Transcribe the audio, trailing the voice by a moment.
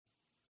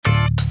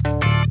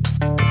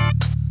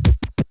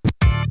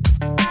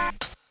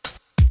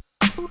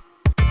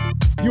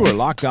You are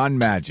Locked On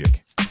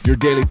Magic, your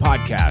daily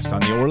podcast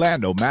on the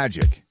Orlando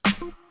Magic.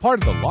 Part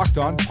of the Locked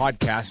On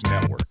Podcast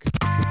Network.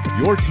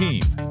 Your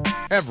team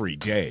every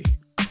day.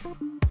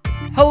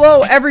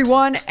 Hello,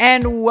 everyone,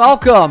 and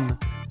welcome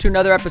to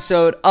another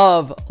episode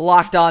of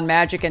Locked On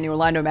Magic and the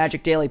Orlando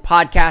Magic Daily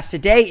Podcast.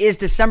 Today is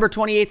December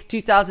 28th,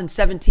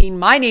 2017.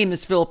 My name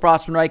is Philip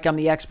Rossman-Reich. I'm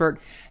the expert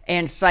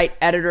and site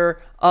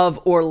editor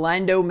of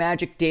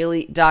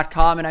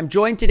OrlandoMagicDaily.com, and I'm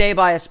joined today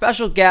by a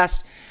special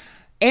guest,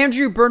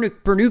 Andrew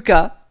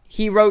Bernucca.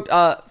 He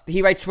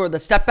writes for the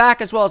Step Back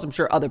as well as I'm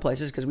sure other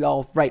places because we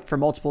all write for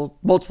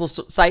multiple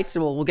sites,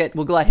 and we'll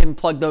let him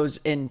plug those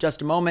in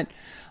just a moment.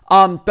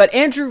 But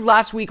Andrew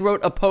last week wrote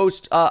a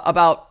post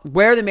about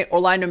where the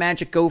Orlando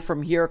Magic go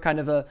from here, kind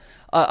of a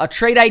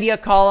trade idea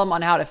column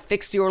on how to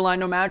fix the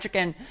Orlando Magic,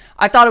 and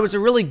I thought it was a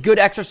really good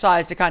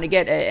exercise to kind of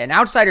get an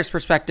outsider's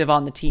perspective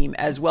on the team,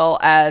 as well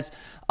as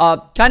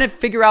kind of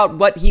figure out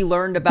what he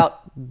learned about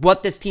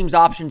what this team's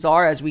options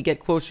are as we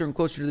get closer and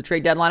closer to the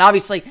trade deadline.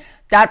 Obviously,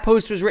 that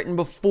post was written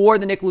before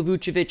the Nikola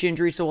Vucevic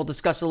injury, so we'll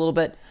discuss a little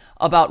bit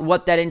about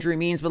what that injury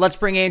means. But let's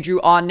bring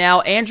Andrew on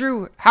now.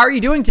 Andrew, how are you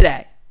doing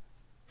today?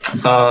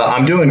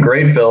 I'm doing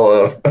great,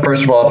 Phil.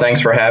 First of all, thanks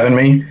for having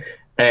me.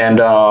 And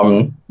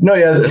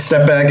the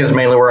Step Back is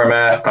mainly where I'm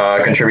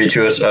at. Contribute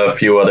to a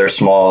few other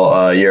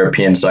small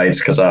European sites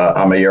because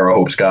I'm a Euro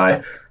Hoops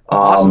guy.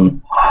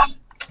 Awesome.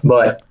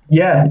 But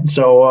yeah,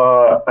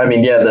 so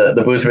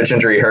the Vucevic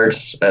injury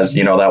hurts, as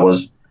you know. That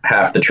was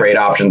half the trade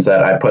options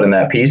that I put in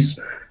that piece.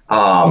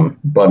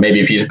 But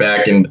maybe if he's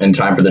back in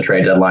time for the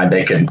trade deadline,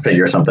 they can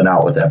figure something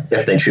out with him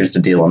if they choose to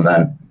deal him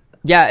then.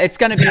 Yeah, it's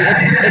gonna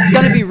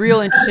be real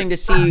interesting to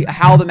see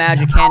how the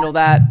Magic handle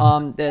that.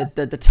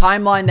 The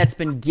timeline that's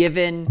been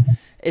given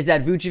is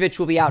that Vucevic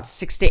will be out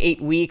 6 to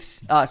 8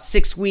 weeks.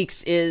 6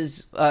 weeks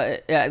is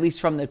at least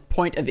from the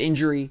point of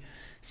injury.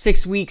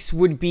 6 weeks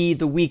would be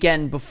the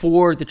weekend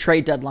before the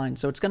trade deadline,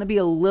 so it's going to be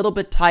a little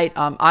bit tight.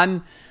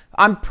 I'm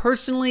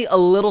personally a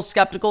little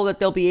skeptical that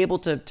they'll be able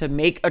to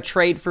make a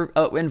trade for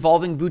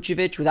involving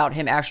Vucevic without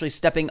him actually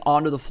stepping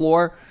onto the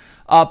floor.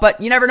 But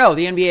you never know.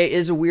 The NBA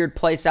is a weird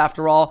place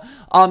after all.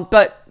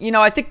 But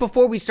I think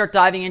before we start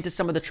diving into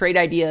some of the trade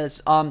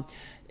ideas, obviously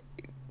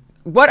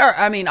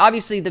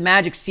the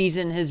Magic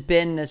season has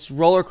been this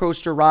roller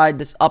coaster ride,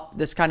 this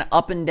kind of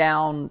up and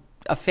down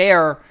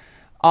affair.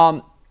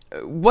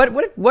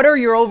 What are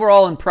your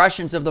overall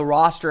impressions of the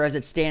roster as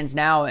it stands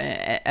now,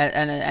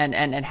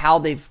 and how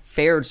they've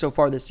fared so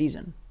far this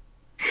season?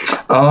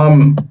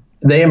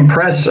 They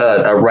impressed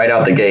right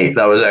out the gate.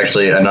 That was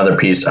actually another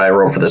piece I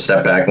wrote for the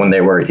Step Back when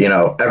they were,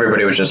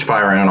 everybody was just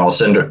firing on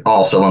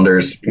all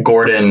cylinders.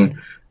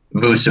 Gordon,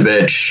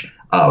 Vucevic,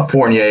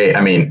 Fournier. I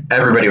mean,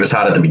 everybody was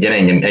hot at the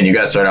beginning, and you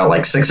guys started out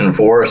like 6-4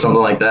 or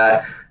something like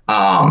that.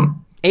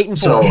 8-4.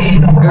 So,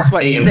 it was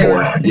what,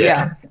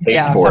 8-4.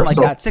 Yeah, something like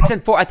that.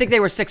 6-4. I think they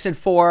were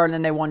 6-4, and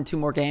then they won 2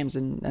 more games,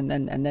 and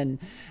then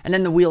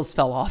the wheels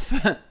fell off.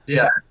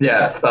 yeah,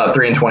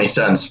 3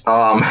 cents.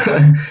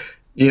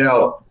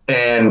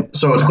 And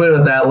so it's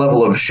clear that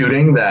level of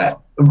shooting that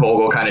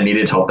Vogel kind of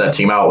needed to help that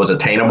team out was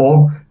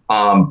attainable.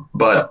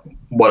 But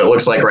what it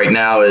looks like right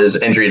now is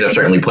injuries have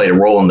certainly played a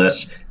role in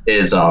this.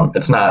 It's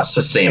not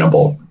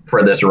sustainable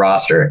for this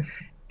roster,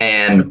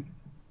 and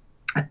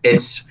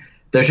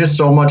there's just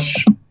so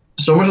much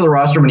of the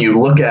roster when you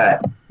look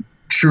at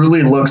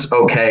truly looks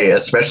okay,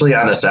 especially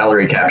on a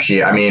salary cap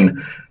sheet. I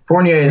mean,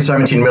 Fournier at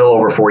 $17 million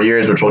over 4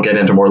 years, which we'll get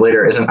into more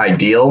later, isn't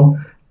ideal.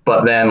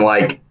 But then,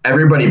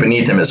 everybody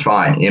beneath him is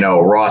fine.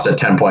 Ross at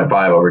 10.5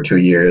 over 2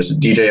 years.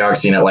 DJ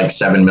Augustine at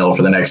 $7 million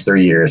for the next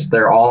 3 years.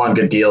 They're all on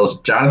good deals.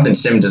 Jonathan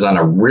Sims is on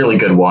a really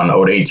good one,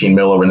 owed $18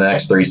 million over the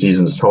next 3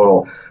 seasons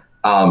total.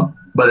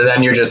 But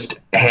then you're just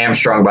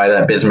hamstrung by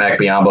that Bismack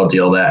Biyombo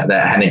deal that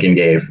Hennigan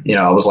gave. It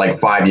was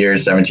 5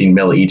 years, $17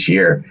 million each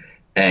year.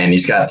 And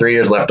he's got 3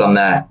 years left on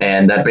that.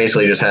 And that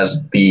basically just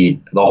has the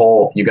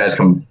whole, you guys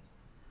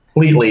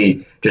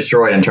completely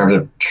destroyed in terms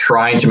of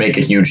trying to make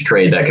a huge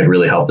trade that could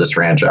really help this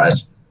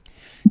franchise.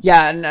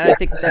 Yeah, and I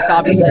think that's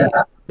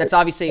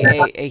obviously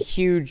a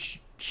huge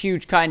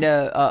kind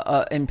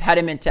of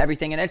impediment to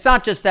everything. And it's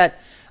not just that.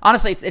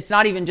 Honestly, it's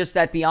not even just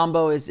that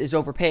Biyombo is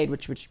overpaid,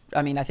 which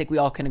I mean I think we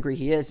all can agree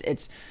he is.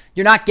 It's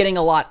you're not getting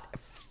a lot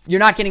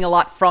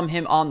from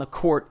him on the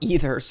court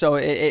either, so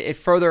it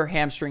further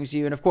hamstrings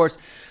you. And of course,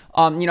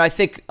 I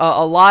think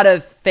a lot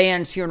of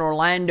fans here in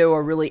Orlando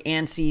are really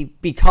antsy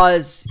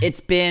because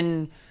it's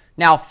been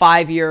now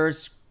 5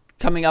 years,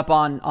 coming up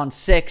on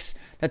 6,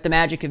 that the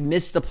Magic have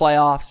missed the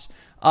playoffs.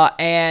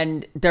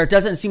 And there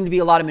doesn't seem to be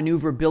a lot of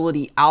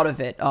maneuverability out of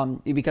it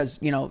because,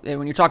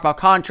 when you talk about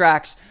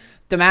contracts,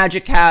 the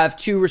Magic have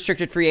 2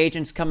 restricted free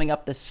agents coming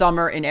up this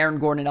summer in Aaron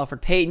Gordon and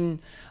Elfrid Payton.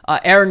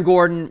 Aaron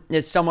Gordon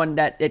is someone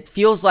that it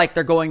feels like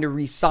they're going to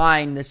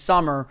re-sign this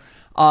summer.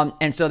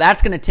 And so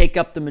that's going to take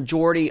up the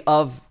majority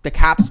of the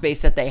cap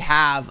space that they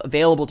have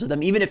available to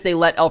them, even if they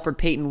let Elfrid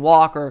Payton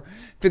walk or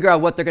figure out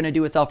what they're going to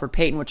do with Elfrid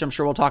Payton, which I'm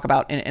sure we'll talk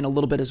about in a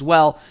little bit as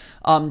well.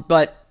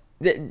 But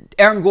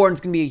Aaron Gordon's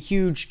going to be a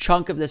huge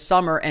chunk of this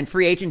summer, and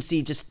free agency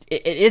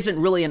it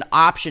isn't really an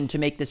option to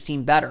make this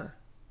team better.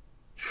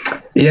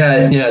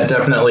 Yeah,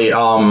 definitely.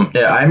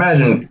 I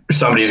imagine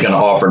somebody's going to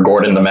offer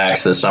Gordon the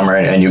max this summer,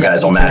 and you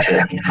guys will match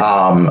it.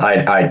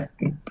 I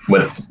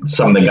with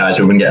some of the guys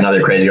who've been getting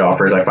other crazy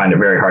offers, I find it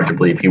very hard to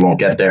believe he won't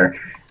get there.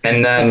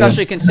 And then,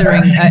 especially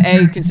considering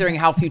considering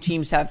how few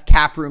teams have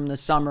cap room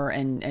this summer,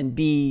 and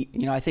B,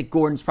 I think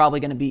Gordon's probably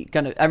going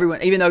to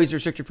everyone, even though he's a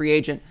restricted free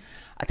agent,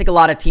 I think a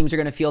lot of teams are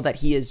going to feel that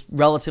he is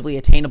relatively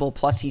attainable.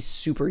 Plus, he's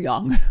super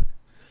young.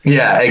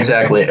 Yeah,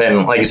 exactly.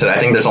 And like you said, I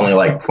think there's only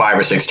like 5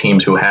 or 6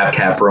 teams who have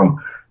cap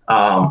room,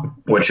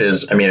 which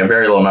is, a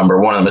very low number.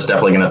 One of them is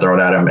definitely going to throw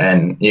it at him.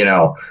 And,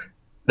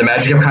 the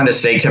Magic have kind of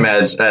staked him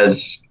as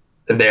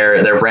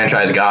their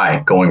franchise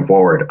guy going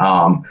forward.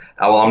 While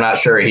I'm not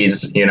sure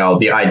he's,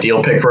 the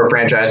ideal pick for a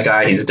franchise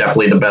guy, he's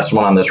definitely the best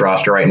one on this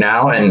roster right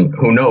now. And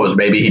who knows,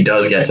 maybe he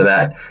does get to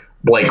that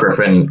Blake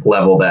Griffin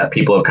level that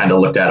people have kind of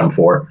looked at him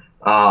for.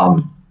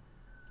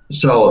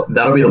 So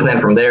that'll be the plan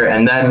from there.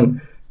 And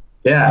then,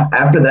 yeah,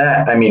 after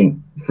that,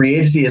 free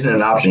agency isn't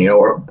an option.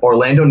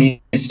 Orlando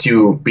needs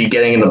to be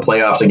getting in the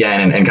playoffs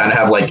again and kind of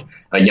have like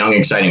a young,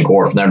 exciting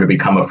core for them to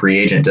become a free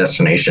agent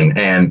destination.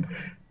 And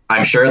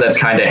I'm sure that's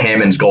kind of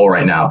Hammond's goal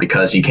right now,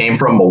 because he came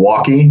from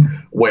Milwaukee,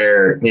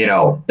 where,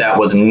 that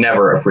was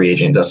never a free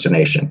agent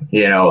destination.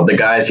 The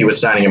guys he was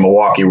signing in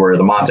Milwaukee were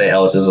the Monte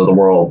Ellises of the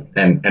world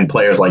and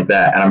players like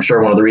that. And I'm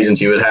sure one of the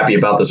reasons he was happy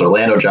about this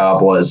Orlando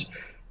job was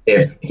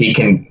if he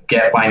can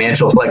get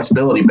financial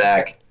flexibility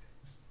back,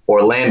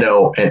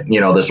 Orlando,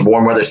 this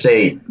warm weather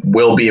state,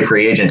 will be a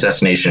free agent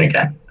destination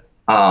again.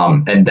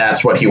 And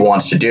that's what he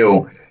wants to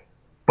do.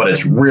 But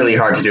it's really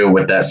hard to do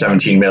with that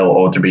 $17 million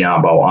owed to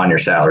Biyombo on your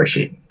salary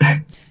sheet.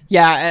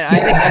 Yeah, and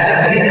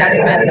I think that's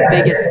been the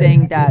biggest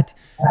thing that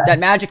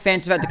Magic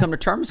fans have had to come to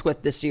terms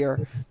with this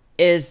year,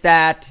 is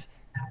that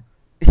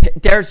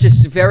there's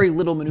just very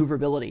little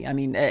maneuverability.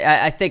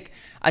 I think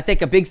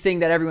a big thing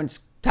that everyone's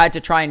had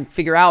to try and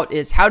figure out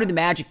is, how do the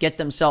Magic get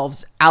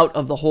themselves out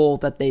of the hole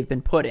that they've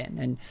been put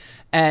in?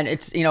 And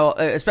it's,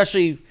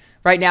 especially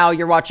right now,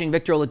 you're watching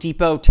Victor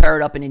Oladipo tear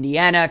it up in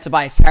Indiana.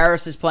 Tobias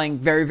Harris is playing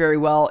very, very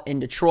well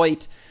in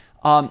Detroit.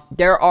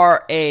 There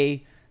are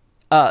a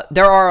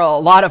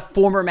lot of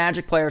former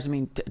Magic players.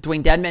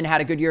 Dwayne Dedmon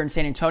had a good year in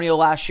San Antonio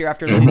last year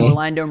after leaving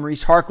Orlando.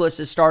 Maurice Harkless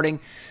is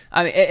starting.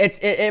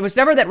 It was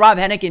never that Rob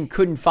Hennigan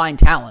couldn't find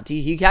talent.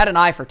 He had an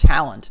eye for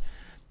talent,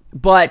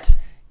 but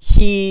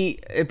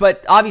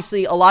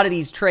obviously a lot of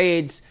these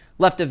trades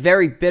left a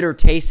very bitter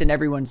taste in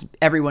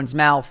everyone's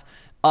mouth.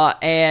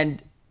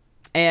 And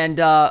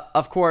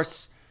of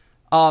course,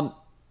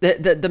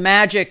 the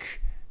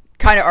Magic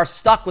kind of are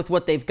stuck with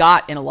what they've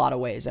got in a lot of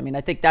ways.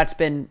 I think that's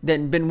been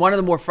one of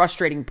the more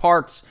frustrating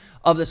parts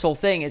of this whole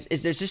thing is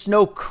there's just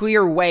no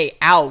clear way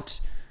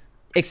out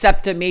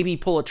except to maybe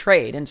pull a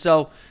trade. And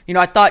so,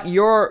 I thought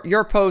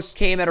your post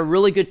came at a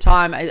really good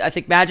time. I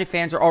think Magic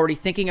fans are already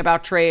thinking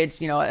about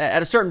trades.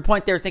 At a certain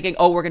point, they're thinking,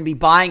 oh, we're going to be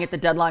buying at the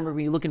deadline. We're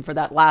going to be looking for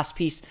that last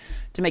piece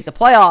to make the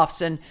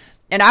playoffs.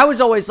 And I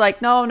was always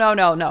like, no.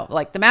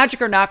 Like, the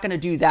Magic are not going to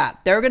do that.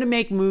 They're going to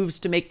make moves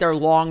to make their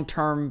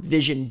long-term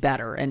vision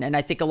better. And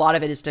I think a lot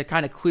of it is to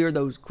kind of clear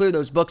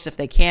those books if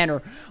they can,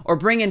 or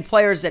bring in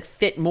players that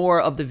fit more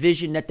of the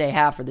vision that they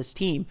have for this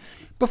team.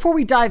 Before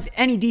we dive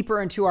any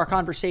deeper into our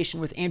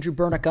conversation with Andrew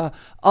Bernica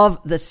of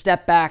the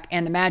Step Back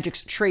and the Magic's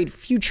trade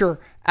future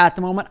at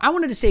the moment, I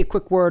wanted to say a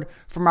quick word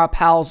from our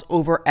pals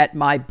over at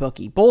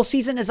MyBookie. Bowl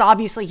season is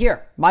obviously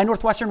here. My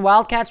Northwestern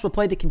Wildcats will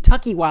play the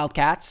Kentucky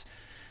Wildcats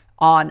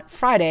on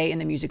Friday in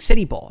the Music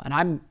City Bowl, and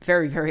I'm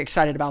very, very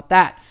excited about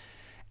that.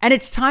 And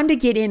it's time to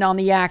get in on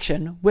the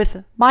action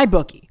with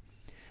MyBookie.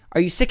 Are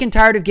you sick and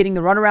tired of getting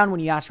the runaround when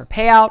you ask for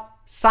payout?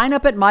 Sign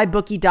up at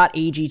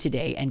mybookie.ag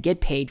today and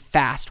get paid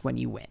fast when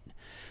you win.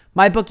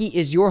 MyBookie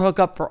is your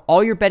hookup for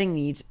all your betting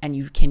needs, and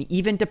you can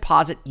even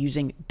deposit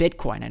using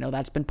Bitcoin. I know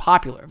that's been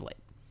popular of late.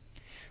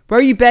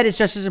 Where you bet is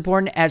just as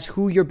important as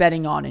who you're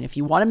betting on, and if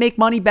you want to make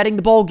money betting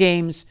the bowl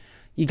games,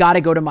 you got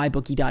to go to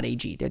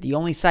mybookie.ag. They're the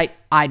only site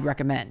I'd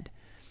recommend.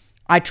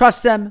 I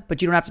trust them,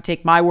 but you don't have to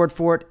take my word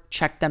for it.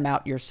 Check them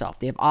out yourself.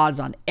 They have odds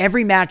on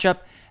every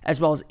matchup,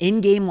 as well as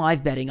in-game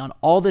live betting on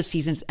all this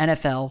season's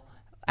NFL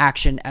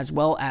action, as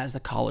well as the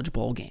college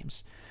bowl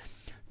games.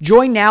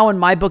 Join now and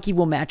MyBookie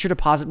will match your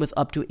deposit with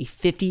up to a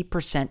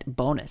 50%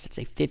 bonus. It's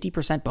a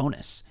 50%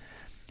 bonus.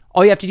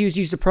 All you have to do is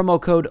use the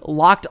promo code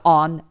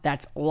LOCKEDON,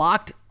 that's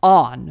locked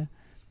on,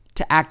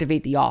 to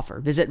activate the offer.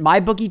 Visit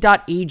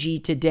mybookie.ag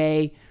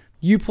today.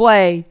 You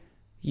play,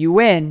 you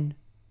win,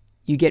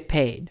 you get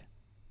paid.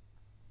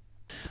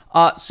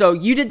 So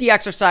you did the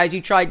exercise.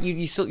 You tried.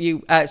 You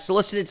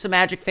solicited some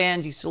Magic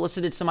fans. You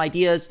solicited some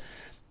ideas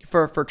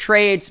for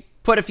trades.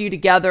 Put a few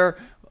together.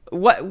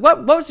 What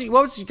was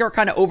your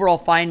kind of overall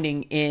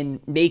finding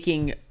in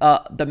making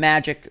the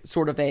Magic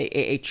sort of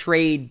a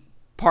trade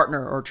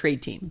partner or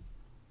trade team?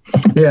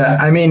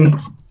 Yeah, when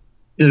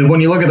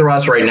you look at the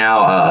roster right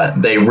now,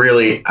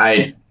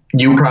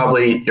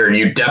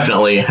 you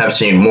definitely have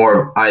seen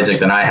more of Isaac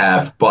than I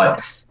have,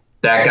 but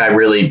that guy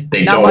really,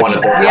 they don't want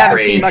to throw We haven't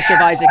seen much of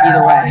Isaac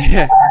either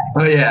way.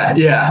 Oh,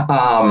 yeah.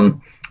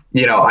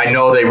 I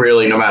know they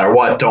really, no matter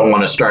what, don't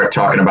want to start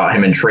talking about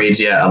him in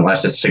trades yet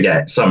unless it's to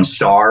get some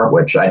star,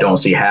 which I don't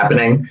see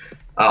happening.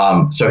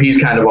 So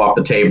he's kind of off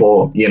the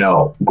table.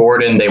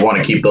 Gordon, they want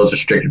to keep those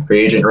restricted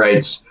free agent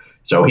rights,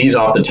 so he's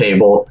off the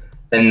table.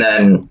 And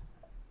then,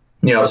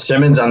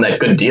 Simmons on that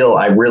good deal,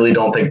 I really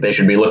don't think they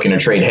should be looking to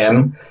trade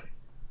him.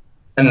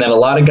 And then a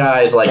lot of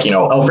guys like,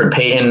 Elfrid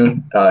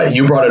Payton,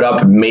 you brought it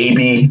up,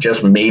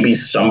 just maybe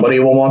somebody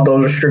will want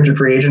those restricted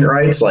free agent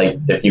rights. Like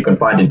if you can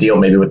find a deal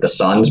maybe with the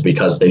Suns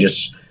because they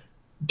just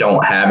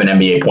don't have an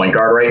NBA point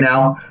guard right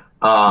now.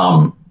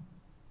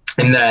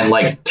 And then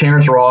like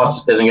Terrence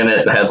Ross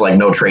has like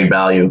no trade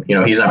value.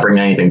 He's not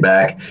bringing anything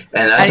back.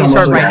 And that's he's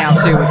hurt right now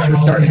too,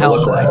 which doesn't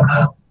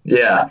help.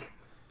 Yeah.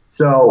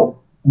 So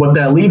what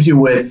that leaves you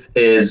with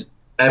is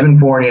Evan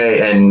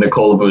Fournier and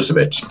Nikola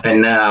Vucevic.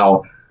 And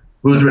now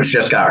Vucevic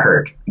just got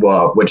hurt,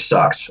 which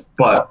sucks.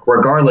 But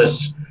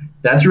regardless,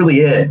 that's really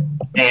it.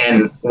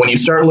 And when you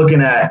start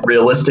looking at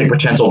realistic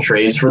potential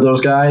trades for those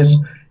guys,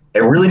 it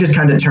really just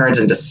kind of turns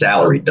into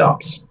salary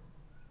dumps.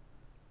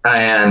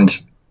 And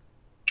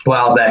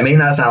while that may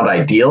not sound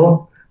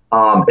ideal,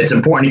 it's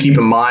important to keep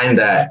in mind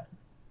that,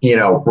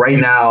 right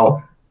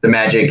now the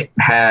Magic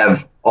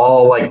have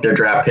all like their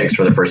draft picks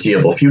for the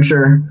foreseeable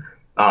future.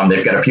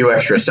 They've got a few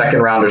extra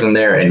second rounders in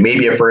there and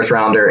maybe a first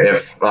rounder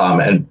if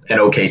an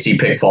OKC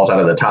pick falls out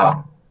of the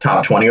top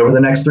 20 over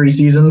the next 3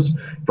 seasons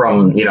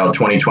from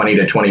 2020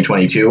 to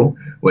 2022,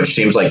 which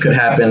seems like could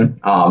happen.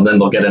 Then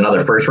they'll get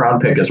another first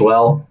round pick as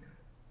well.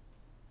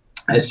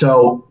 And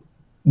so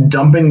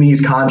dumping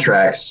these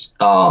contracts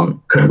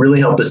could really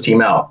help this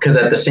team out, because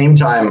at the same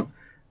time,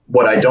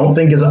 what I don't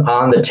think is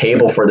on the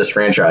table for this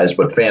franchise,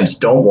 what fans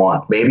don't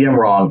want, maybe I'm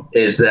wrong,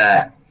 is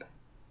that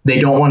they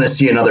don't want to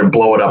see another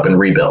blow it up and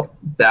rebuild.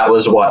 That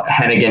was what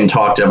Hennigan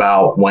talked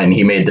about when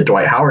he made the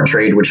Dwight Howard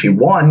trade, which he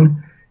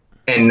won.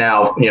 And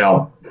now,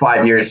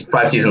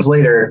 5 seasons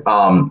later,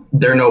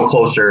 they're no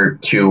closer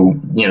to,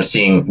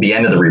 seeing the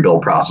end of the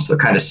rebuild process. They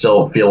kind of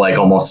still feel like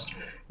almost,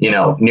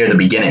 near the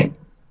beginning.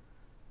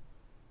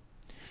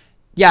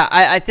 Yeah,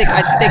 I think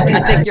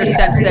your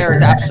sense there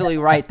is absolutely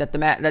right that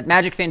that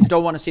Magic fans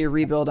don't want to see a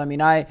rebuild. I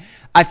mean, I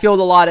field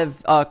a lot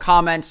of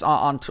comments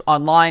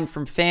online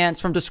from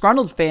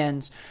disgruntled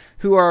fans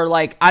who are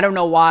like, I don't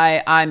know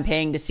why I'm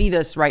paying to see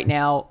this right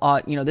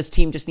now. This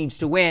team just needs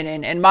to win.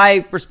 And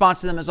my response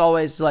to them is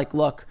always like,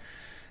 look,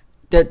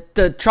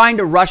 the trying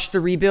to rush the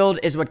rebuild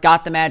is what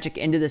got the Magic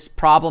into this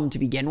problem to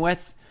begin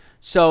with.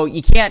 So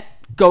you can't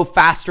go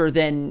faster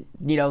than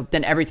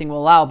everything will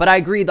allow. But I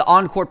agree, the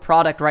on-court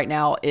product right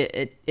now,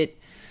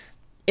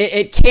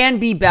 it can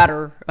be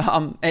better.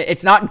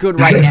 It's not good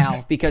right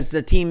now because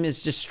the team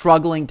is just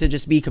struggling to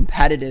just be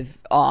competitive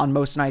on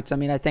most nights. I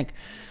mean, I think,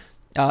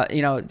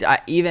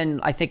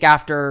 I think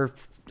after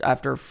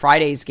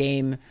Friday's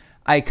game,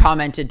 I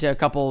commented to a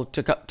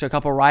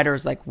couple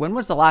writers like, when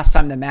was the last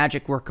time the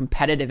Magic were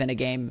competitive in a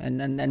game?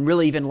 And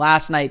really even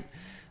last night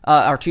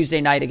or Tuesday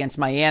night against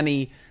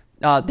Miami,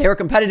 they were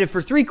competitive for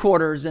 3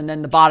 quarters, and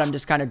then the bottom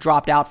just kind of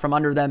dropped out from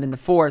under them in the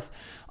fourth.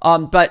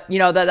 But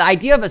the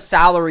idea of a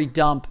salary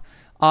dump,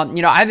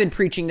 I've been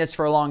preaching this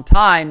for a long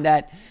time,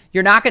 that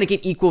you're not going to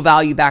get equal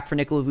value back for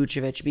Nikola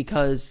Vucevic,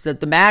 because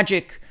the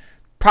Magic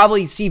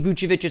probably see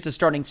Vucevic as a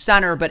starting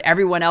center, but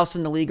everyone else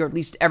in the league, or at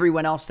least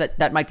everyone else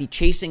that might be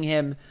chasing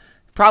him,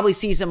 probably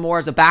sees him more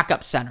as a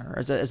backup center,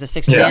 as a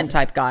sixth man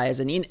type guy, as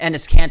an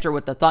Enes Kanter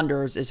with the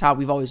Thunder is how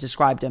we've always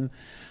described him.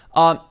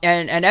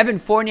 And Evan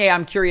Fournier,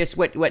 I'm curious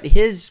what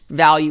his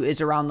value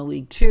is around the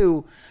league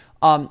too,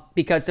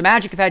 because the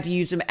Magic have had to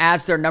use him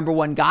as their number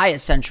one guy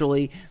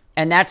essentially,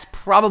 and that's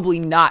probably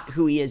not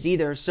who he is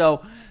either.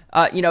 So,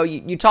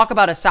 you talk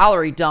about a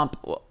salary dump.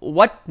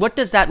 What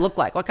does that look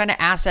like? What kind of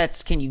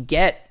assets can you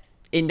get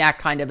in that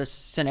kind of a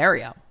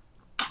scenario?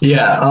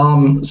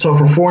 Yeah. So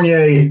for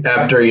Fournier,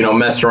 after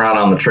messing around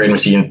on the trade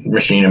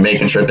machine and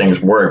making sure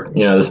things work,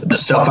 the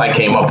stuff I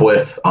came up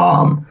with.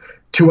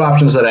 2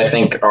 options that I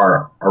think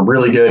are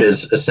really good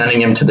is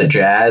sending him to the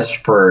Jazz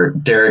for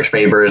Derek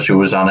Favors, who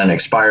was on an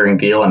expiring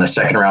deal and a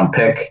second round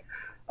pick.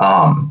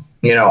 I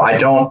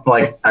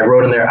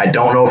wrote in there, I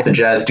don't know if the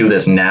Jazz do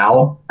this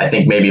now. I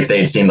think maybe if they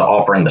had seen the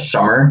offer in the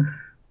summer,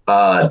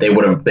 they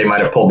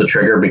might have pulled the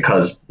trigger,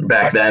 because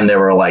back then they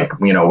were like,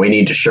 we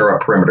need to shore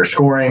up perimeter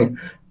scoring.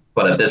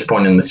 But at this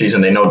point in the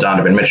season, they know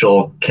Donovan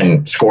Mitchell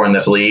can score in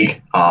this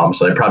league.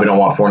 So they probably don't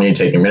want Fournier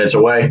taking minutes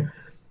away.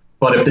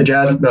 But if the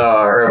Jazz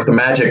or if the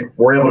Magic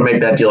were able to make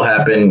that deal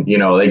happen,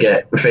 they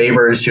get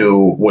Favors,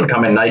 who would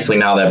come in nicely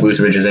now that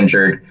Vucevic is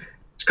injured.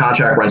 His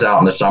contract runs out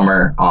in the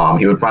summer.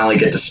 He would finally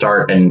get to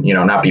start and,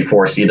 not be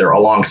forced either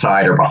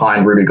alongside or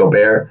behind Rudy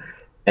Gobert.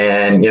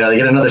 And, they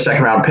get another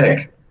second round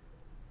pick.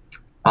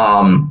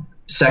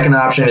 Second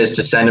option is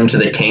to send him to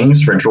the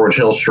Kings for George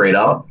Hill straight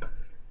up.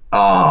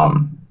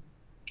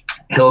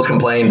 Hill's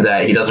complained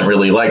that he doesn't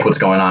really like what's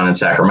going on in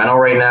Sacramento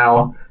right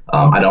now.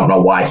 I don't know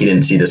why he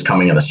didn't see this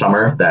coming in the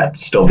summer. That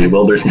still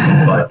bewilders me.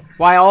 But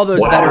why all those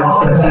veterans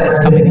didn't see this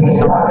coming in the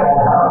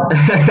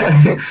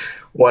summer?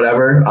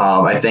 whatever.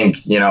 I think,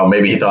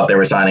 maybe he thought they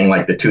were signing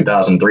like the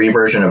 2003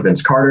 version of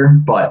Vince Carter,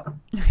 but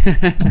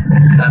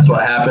that's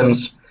what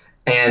happens.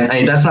 And I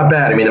mean, that's not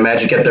bad. I mean, the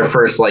Magic get their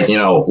first,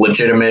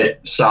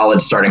 legitimate,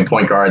 solid starting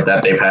point guard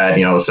that they've had,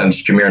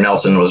 since Jameer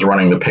Nelson was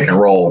running the pick and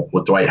roll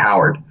with Dwight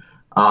Howard.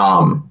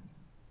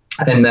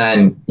 And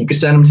then you could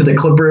send him to the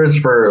Clippers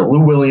for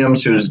Lou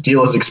Williams, whose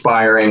deal is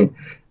expiring,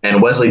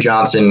 and Wesley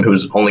Johnson,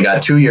 who's only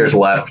got 2 years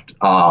left.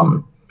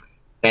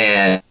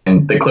 And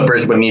the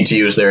Clippers would need to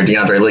use their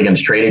DeAndre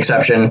Liggins trade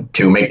exception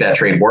to make that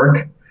trade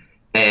work.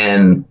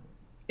 And,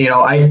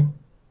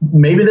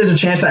 maybe there's a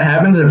chance that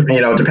happens. If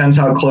it depends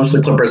how close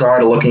the Clippers are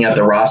to looking at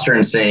the roster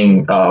and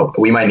saying,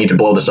 we might need to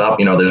blow this up.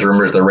 There's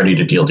rumors they're ready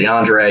to deal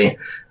DeAndre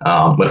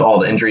with all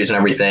the injuries and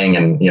everything.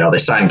 And, they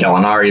signed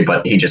Gallinari,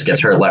 but he just gets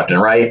hurt left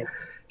and right.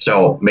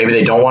 So maybe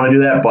they don't want to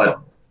do that, but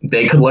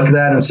they could look at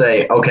that and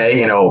say,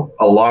 okay,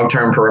 a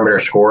long-term perimeter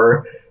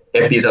scorer,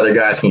 if these other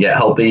guys can get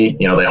healthy,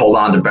 they hold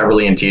on to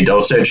Beverly and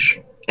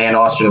Teodosic and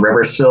Austin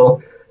Rivers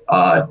still,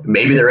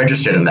 maybe they're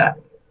interested in that.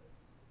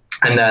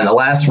 And then the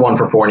last one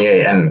for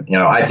Fournier, and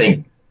I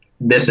think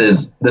this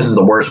is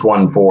the worst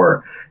one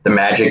for the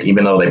Magic,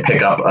 even though they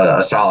pick up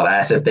a solid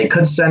asset. They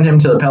could send him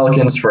to the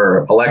Pelicans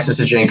for Alexis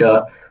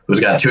Ajinka, who's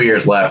got 2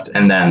 years left,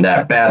 and then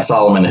that bad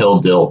Solomon Hill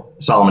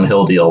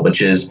deal,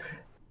 which is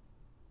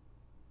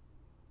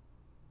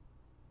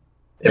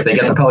if they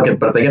get the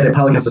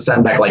Pelicans to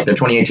send back like their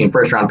 2018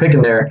 first round pick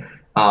in there,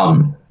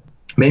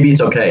 maybe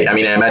it's okay. I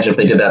mean, I imagine if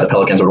they did that, the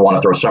Pelicans would want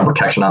to throw some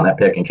protection on that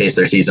pick in case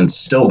their season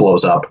still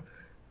blows up.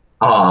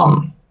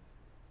 And,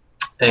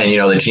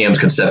 the GMs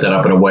could set that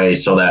up in a way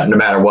so that no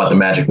matter what, the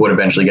Magic would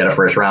eventually get a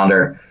first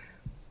rounder.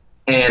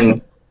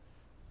 And,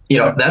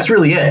 that's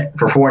really it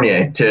for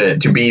Fournier,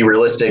 to be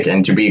realistic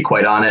and to be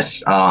quite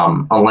honest,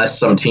 unless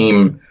some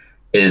team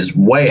is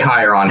way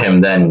higher on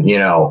him than,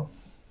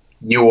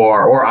 you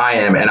are or I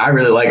am. And I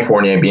really like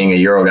Fournier being a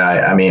Euro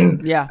guy. I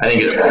mean, yeah. I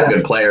think he's a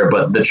good player,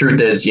 but the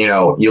truth is, you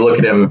look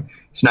at him,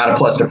 he's not a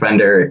plus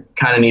defender,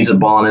 kind of needs the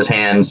ball in his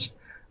hands.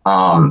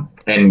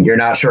 And you're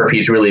not sure if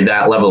he's really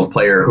that level of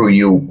player who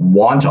you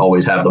want to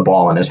always have the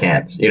ball in his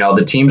hands.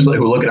 The teams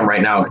who look at him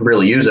right now can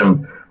really use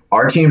him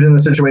are teams in the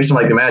situation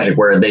like the Magic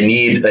where they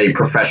need a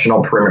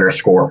professional perimeter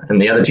scorer.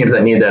 And the other teams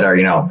that need that are,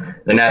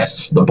 the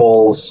Nets, the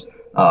Bulls,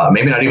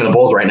 maybe not even the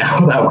Bulls right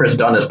now without Chris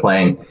Dunn is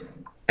playing.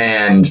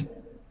 And,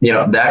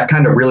 that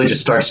kind of really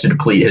just starts to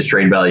deplete his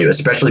trade value,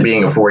 especially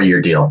being a 4-year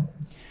deal.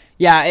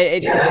 Yeah,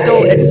 it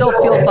still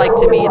feels like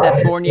to me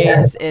that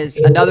Fournier is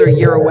another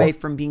year away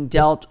from being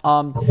dealt.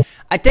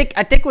 I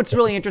think what's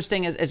really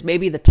interesting is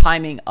maybe the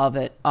timing of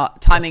it,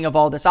 timing of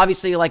all this.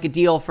 Obviously, like a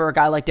deal for a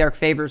guy like Derek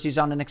Favors, who's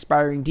on an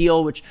expiring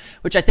deal, which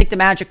I think the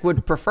Magic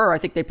would prefer. I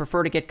think they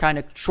prefer to get kind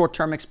of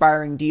short-term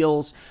expiring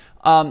deals.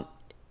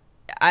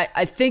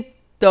 I think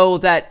though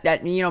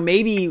that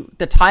maybe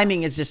the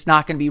timing is just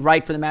not going to be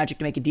right for the Magic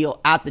to make a deal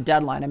at the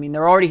deadline. I mean,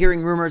 they're already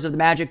hearing rumors of the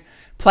Magic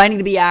planning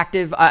to be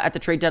active at the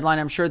trade deadline.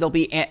 I'm sure they'll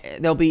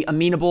be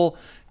amenable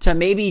to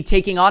maybe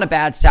taking on a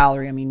bad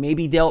salary. I mean,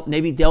 maybe they'll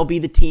be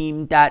the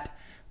team that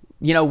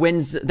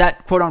wins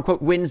that quote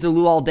unquote wins the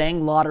Luol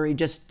Deng lottery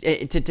just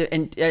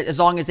and as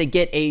long as they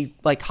get a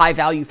like high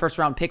value first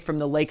round pick from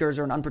the Lakers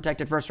or an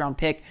unprotected first round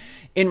pick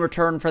in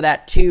return for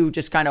that too.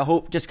 Just kind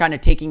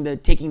of taking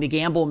the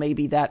gamble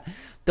maybe that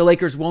the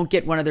Lakers won't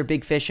get one of their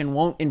big fish and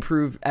won't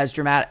improve as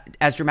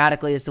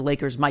dramatically as the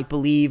Lakers might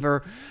believe,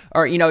 or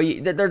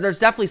there's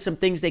definitely some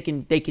things they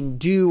can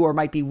do or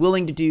might be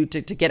willing to do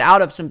to get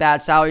out of some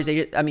bad salaries.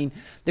 I mean,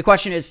 the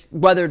question is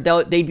whether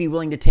they'd be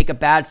willing to take a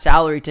bad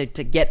salary to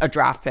get a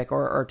draft pick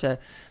or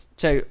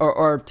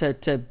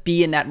to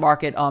be in that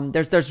market.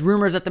 There's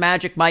rumors that the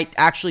Magic might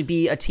actually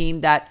be a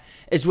team that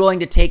is willing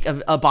to take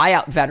a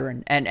buyout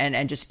veteran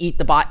and just eat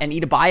a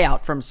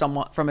buyout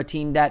from a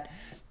team that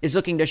is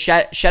looking to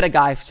shed a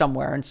guy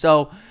somewhere. And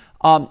so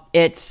I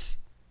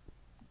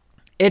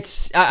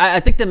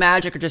think the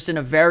Magic are just in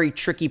a very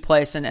tricky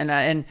place.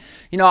 And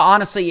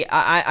honestly,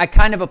 I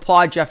kind of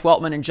applaud Jeff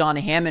Weltman and John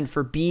Hammond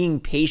for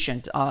being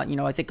patient.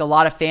 I think a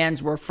lot of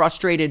fans were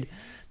frustrated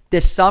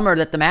this summer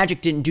that the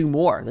Magic didn't do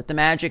more, that the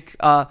Magic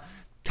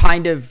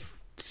kind of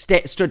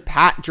stood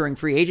pat during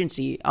free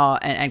agency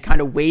and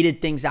kind of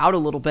waited things out a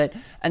little bit.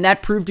 And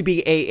that proved to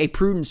be a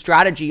prudent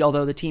strategy,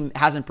 although the team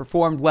hasn't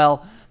performed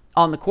well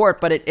on the court,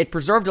 but it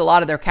preserved a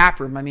lot of their cap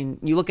room. I mean,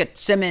 you look at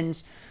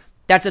Simmons,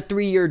 that's a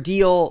 3-year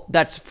deal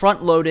that's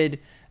front loaded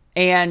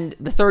and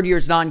the third year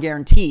is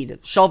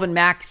non-guaranteed. Shelvin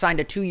Mack signed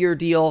a 2-year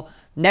deal.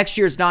 Next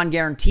year's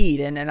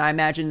non-guaranteed. And I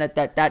imagine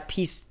that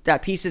piece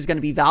is going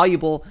to be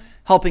valuable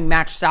helping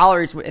match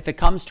salaries if it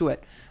comes to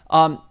it.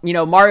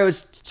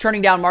 Mario's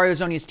turning down Mario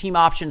Hezonja's team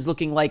options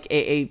looking like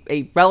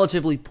a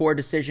relatively poor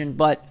decision,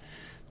 but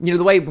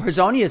the way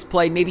Hezonja has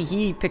played, maybe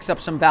he picks up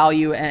some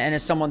value and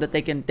is someone that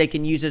they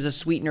can use as a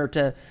sweetener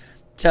to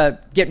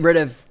get rid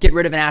of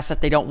an asset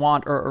they don't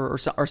want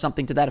or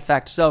something to that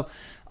effect. So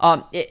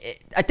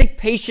I think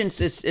patience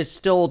is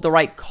still the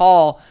right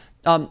call.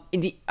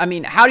 I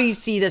mean, how do you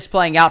see this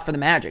playing out for the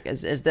Magic?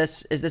 Is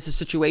this a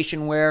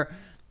situation where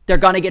they're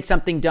going to get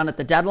something done at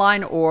the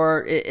deadline,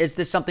 or is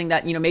this something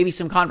that, maybe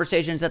some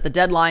conversations at the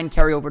deadline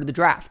carry over to the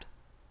draft?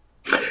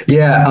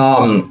 Yeah,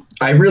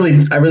 I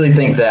really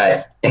think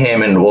that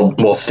Hammond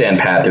will stand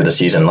pat through the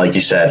season, like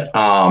you said.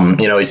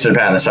 He stood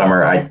pat in the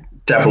summer. I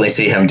definitely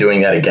see him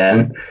doing that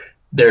again.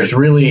 There's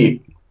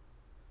really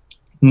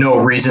no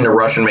reason to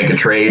rush and make a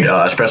trade,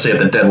 especially at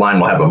the deadline.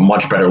 We'll have a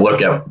much better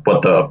look at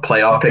what the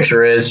playoff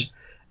picture is,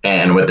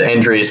 and with the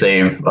injuries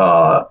they've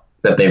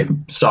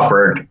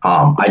suffered,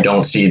 I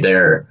don't see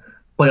their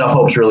playoff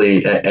hopes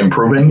really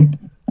improving.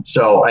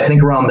 So I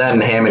think around then,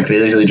 Hammond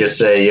could easily just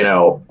say,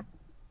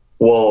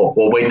 we'll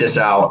wait this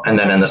out, and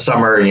then in the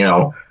summer,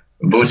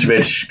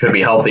 Vucevic could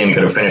be healthy and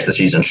could have finished the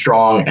season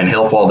strong, and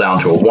he'll fall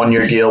down to a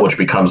 1-year deal, which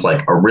becomes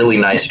like a really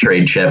nice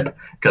trade chip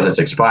because it's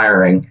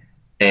expiring.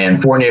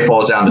 And Fournier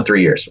falls down to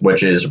 3 years,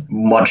 which is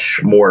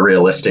much more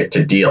realistic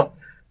to deal.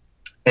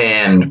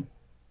 And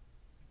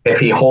if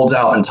he holds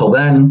out until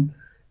then,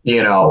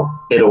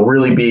 it'll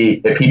really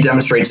be, if he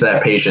demonstrates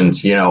that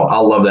patience,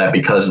 I'll love that,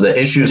 because the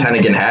issues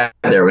Hennigan had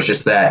there was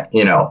just that,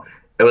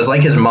 it was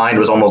like his mind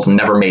was almost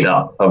never made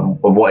up of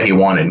what he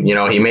wanted.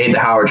 He made the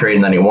Howard trade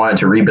and then he wanted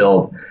to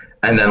rebuild.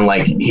 And then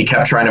he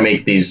kept trying to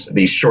make these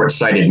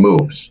short-sighted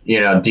moves,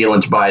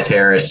 dealing Tobias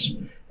Harris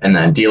and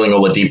then dealing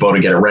Oladipo to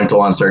get a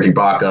rental on Serge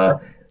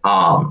Ibaka.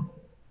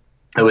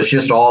 It was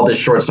just all this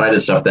short-sighted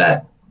stuff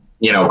that,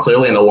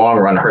 clearly in the long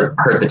run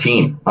hurt the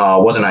team.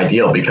 Wasn't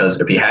ideal,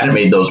 because if he hadn't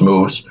made those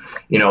moves,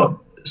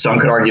 some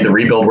could argue the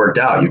rebuild worked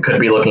out. You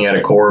could be looking at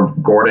a core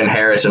of Gordon,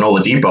 Harris, and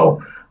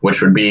Oladipo,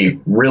 which would be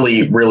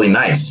really, really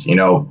nice.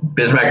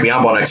 Bismack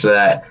Biyombo next to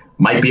that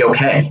might be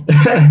okay.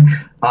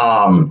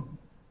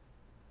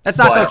 Let's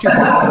not go too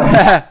far.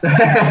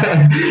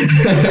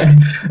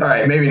 All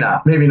right, maybe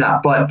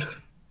not. But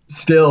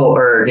still,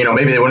 or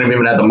maybe they wouldn't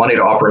even have the money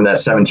to offer him that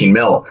 $17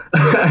 million.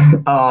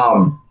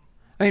 I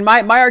mean,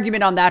 my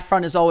argument on that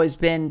front has always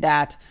been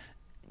that,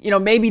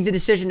 maybe the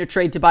decision to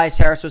trade Tobias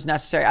Harris was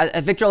necessary.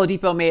 Victor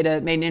Oladipo made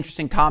an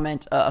interesting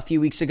comment a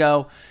few weeks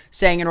ago,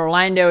 saying in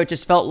Orlando it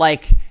just felt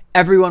like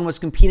everyone was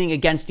competing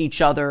against each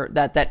other,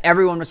 that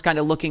everyone was kind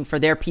of looking for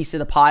their piece of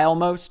the pie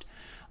almost.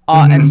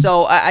 And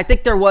so I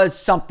think there was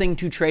something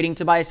to trading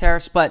Tobias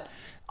Harris, but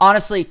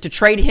honestly, to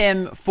trade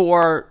him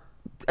for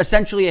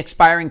essentially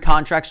expiring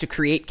contracts to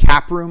create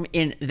cap room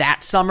in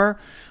that summer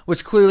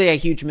was clearly a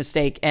huge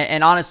mistake.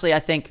 And honestly, I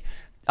think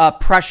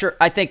pressure.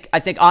 I think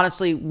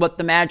honestly, what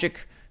the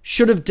Magic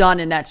should have done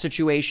in that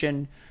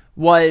situation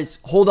was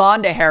hold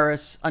on to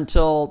Harris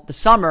until the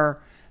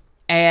summer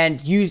and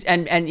use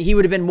and he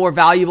would have been more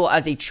valuable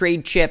as a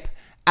trade chip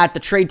at the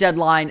trade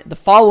deadline the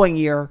following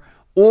year.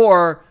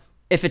 Or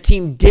if a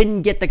team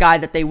didn't get the guy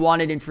that they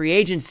wanted in free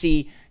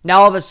agency,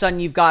 now all of a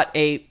sudden you've got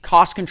a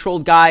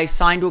cost-controlled guy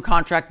signed to a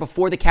contract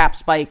before the cap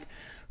spike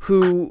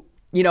who,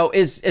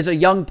 is a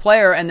young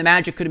player, and the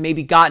Magic could have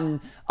maybe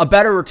gotten a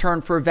better return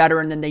for a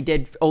veteran than they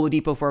did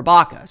Oladipo for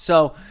Ibaka.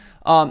 So,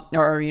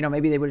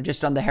 maybe they would have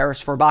just done the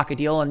Harris for Ibaka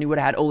deal and you would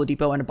have had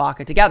Oladipo and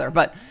Ibaka together.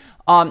 But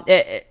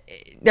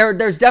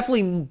there's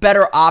definitely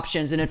better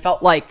options, and it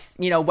felt like,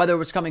 whether it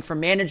was coming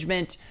from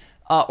management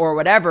or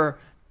whatever,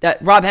 that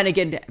Rob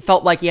Hennigan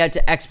felt like he had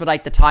to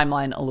expedite the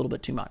timeline a little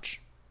bit too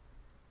much.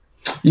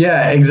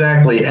 Yeah,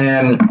 exactly.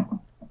 And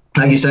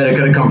like you said, it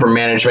could have come from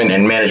management,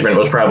 and management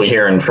was probably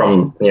hearing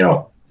from,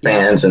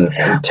 fans and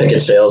ticket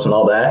sales and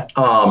all that.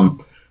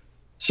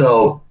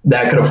 So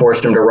that could have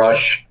forced him to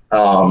rush.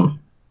 And,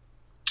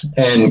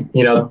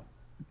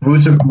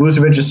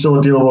 Vucevic is still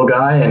a dealable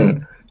guy.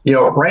 And,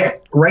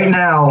 right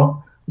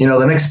now,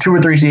 the next 2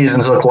 or 3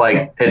 seasons look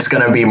like it's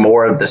going to be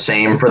more of the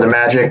same for the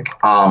Magic,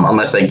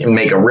 unless they can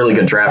make a really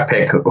good draft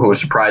pick who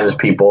surprises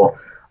people,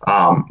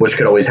 which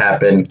could always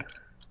happen.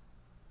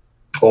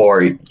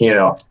 Or,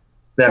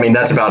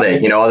 that's about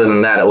it. Other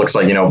than that, it looks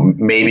like,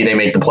 maybe they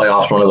make the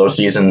playoffs one of those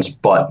seasons,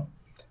 but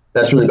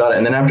that's really about it.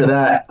 And then after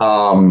that,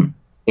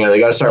 they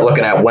got to start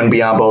looking at when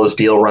Biyombo's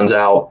deal runs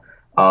out.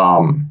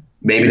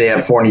 Maybe they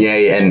have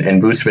Fournier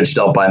and Vucevic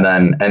dealt by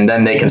then, and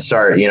then they can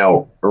start,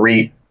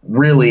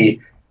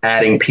 really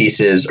adding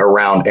pieces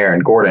around Aaron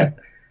Gordon.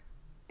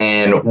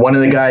 And one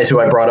of the guys who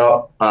I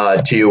brought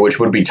up to you, which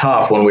would be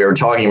tough when we were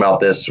talking about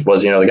this,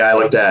 was, the guy I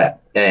looked at,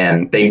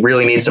 and they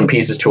really need some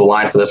pieces to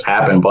align for this to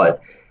happen.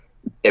 But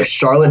if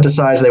Charlotte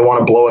decides they want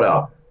to blow it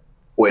up,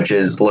 which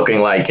is looking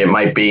like it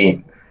might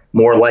be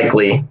more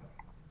likely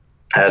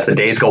as the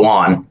days go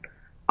on,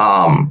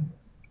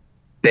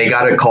 they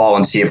got to call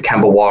and see if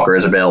Kemba Walker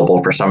is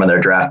available for some of their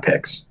draft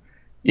picks,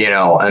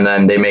 and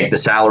then they make the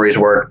salaries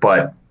work.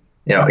 But,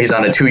 he's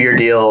on a 2-year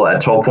deal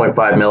at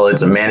 $12.5 million.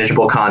 It's a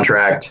manageable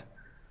contract.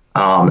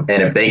 And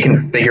if they can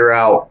figure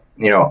out,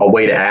 a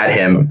way to add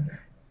him,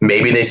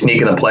 maybe they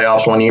sneak in the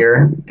playoffs one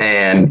year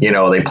and,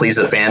 they please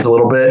the fans a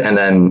little bit, and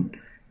then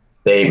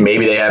they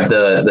have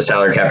the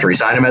salary cap to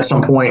resign him at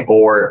some point.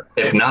 Or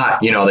if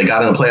not, they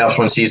got in the playoffs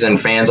one season,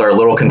 fans are a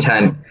little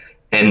content,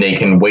 and they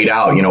can wait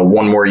out,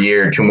 1 more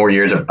year, 2 more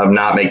years of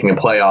not making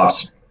the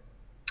playoffs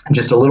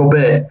just a little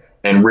bit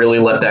and really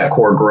let that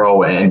core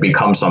grow and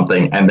become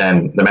something. And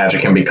then the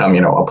Magic can become,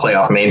 a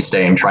playoff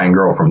mainstay and try and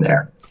grow from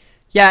there.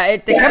 Yeah,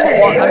 the Kemba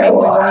Walker.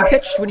 I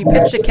mean, when you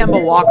pitched the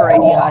Kemba Walker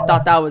idea, I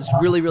thought that was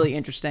really, really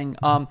interesting.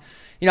 I'm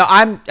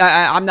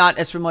not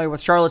as familiar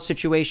with Charlotte's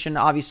situation.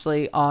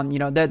 Obviously,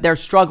 they're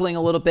struggling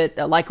a little bit.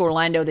 Like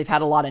Orlando, they've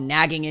had a lot of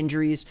nagging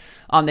injuries.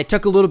 They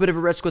took a little bit of a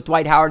risk with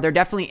Dwight Howard. They're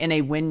definitely in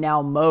a win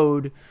now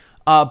mode.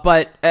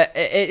 But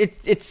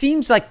it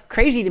seems like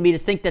crazy to me to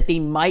think that they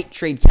might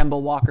trade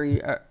Kemba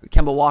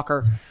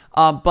Walker.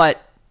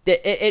 But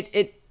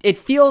it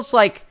feels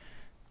like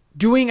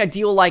doing a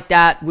deal like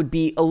that would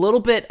be a little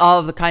bit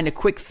of a kind of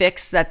quick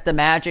fix that the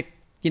Magic,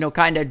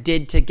 kind of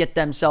did to get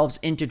themselves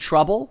into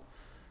trouble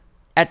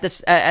at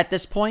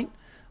this point.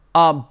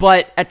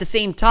 But at the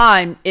same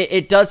time,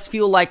 it does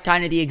feel like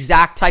kind of the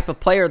exact type of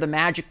player the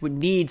Magic would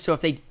need. So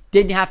if they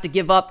didn't have to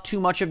give up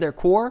too much of their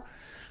core,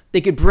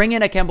 they could bring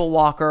in a Kemba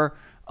Walker,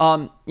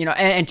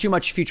 and too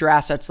much future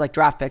assets like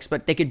draft picks,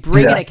 but they could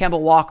bring in a Kemba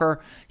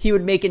Walker. He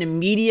would make an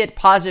immediate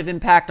positive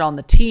impact on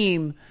the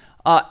team.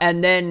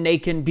 And then they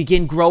can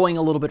begin growing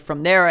a little bit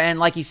from there. And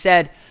like you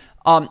said,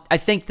 I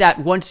think that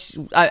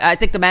I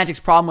think the Magic's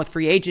problem with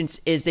free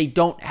agents is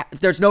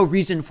there's no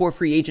reason for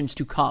free agents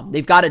to come.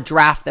 They've got to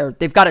draft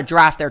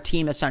their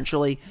team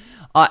essentially,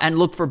 and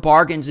look for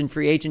bargains in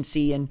free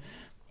agency.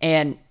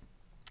 And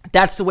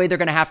that's the way they're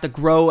going to have to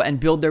grow and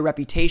build their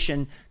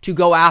reputation to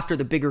go after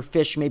the bigger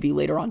fish maybe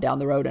later on down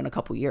the road in a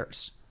couple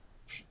years.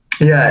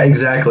 Yeah,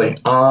 exactly.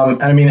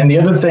 And the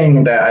other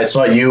thing that I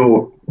saw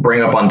you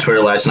bring up on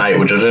Twitter last night,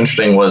 which was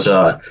interesting, was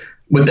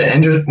with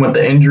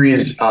the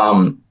injuries,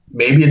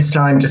 maybe it's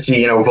time to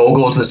see,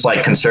 Vogel's this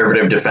like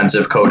conservative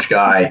defensive coach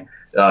guy.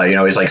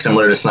 He's like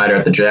similar to Snyder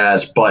at the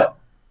Jazz, but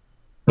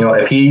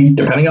if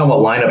depending on what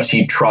lineups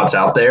he trots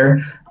out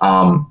there,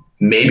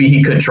 maybe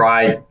he could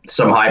try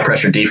some high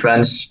pressure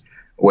defense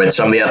with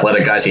some of the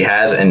athletic guys he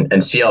has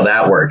and see how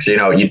that works.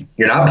 You're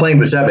not playing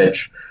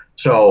Vucevic.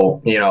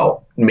 So,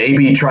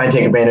 maybe try and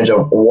take advantage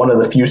of one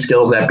of the few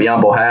skills that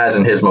Biyombo has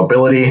and his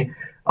mobility.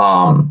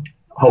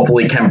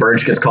 Hopefully Kem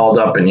Birch gets called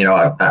up, and,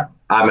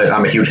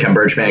 I'm a huge Kem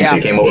Birch fan because he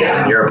came over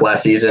from Europe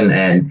last season,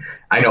 and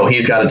I know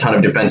he's got a ton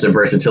of defensive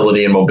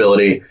versatility and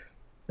mobility.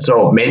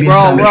 So maybe we're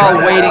all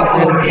waiting for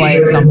him to play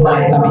at some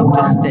point.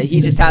 I mean,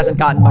 he just hasn't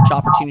gotten much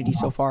opportunity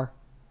so far.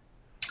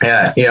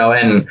 Yeah,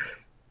 and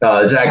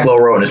Zach Lowe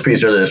wrote in his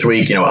piece earlier this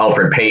week,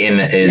 Elfrid Payton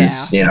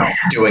is,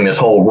 doing this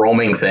whole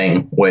roaming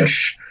thing,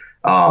 which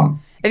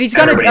if he's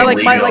gonna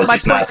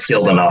he's not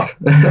skilled enough.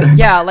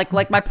 Yeah,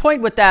 like my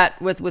point with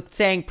that, with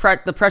saying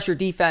the pressure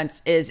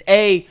defense is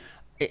I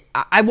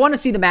want to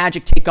see the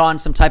Magic take on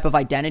some type of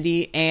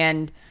identity,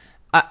 and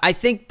I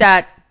think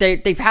that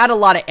they've had a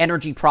lot of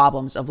energy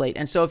problems of late,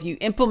 and so if you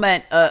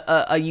implement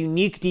a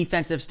unique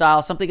defensive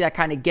style, something that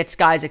kind of gets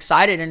guys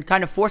excited and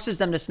kind of forces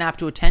them to snap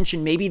to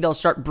attention, maybe they'll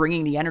start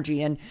bringing the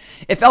energy. And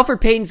if Elfrid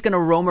Payton's going to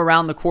roam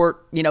around the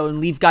court, and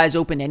leave guys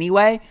open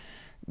anyway,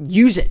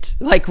 use it.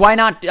 Like, why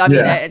not? I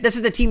mean, this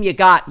is the team you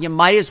got. You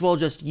might as well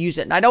just use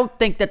it. And I don't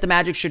think that the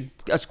Magic should,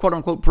 quote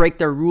unquote, break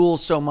their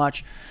rules so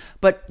much.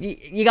 But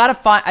you got to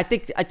find. I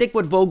think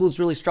what Vogel's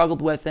really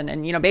struggled with,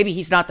 and maybe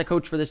he's not the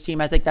coach for this team.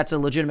 I think that's a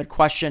legitimate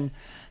question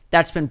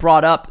that's been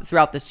brought up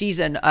throughout the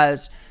season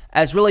as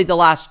really the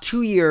last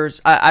 2 years.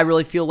 I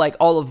really feel like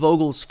all of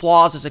Vogel's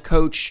flaws as a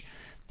coach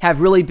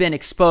have really been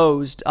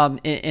exposed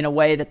in a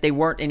way that they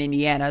weren't in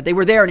Indiana. They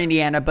were there in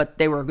Indiana, but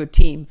they were a good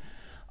team.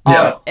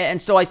 And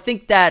so I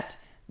think that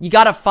you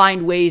got to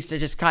find ways to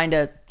just kind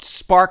of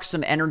spark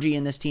some energy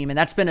in this team. And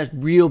that's been a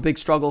real big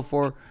struggle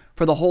for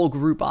the whole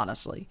group,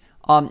 honestly.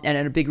 And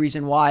a big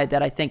reason why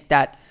that I think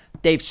that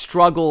they've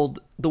struggled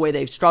the way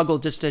they've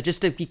struggled just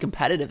to be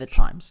competitive at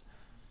times.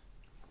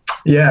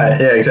 Yeah,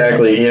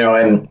 exactly.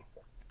 And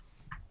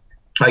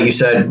like you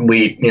said,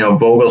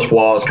 Vogel's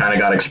flaws kind of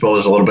got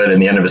exposed a little bit in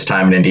the end of his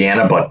time in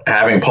Indiana, but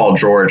having Paul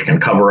George can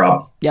cover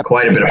up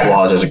quite a bit of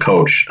flaws as a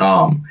coach.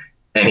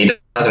 And he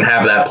doesn't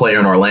have that player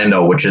in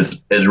Orlando, which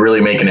is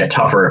really making it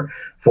tougher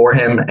for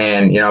him.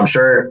 And, I'm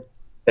sure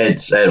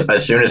it's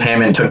as soon as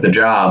Hammond took the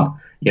job,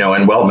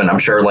 and Weltman, I'm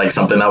sure like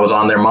something that was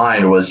on their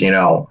mind was,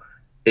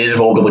 is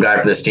Vogel the guy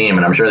for this team?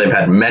 And I'm sure they've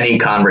had many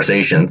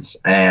conversations.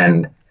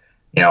 And,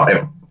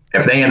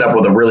 if they end up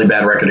with a really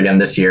bad record again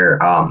this year,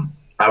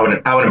 I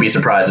wouldn't be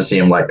surprised to see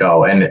him let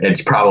go. And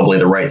it's probably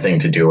the right thing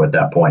to do at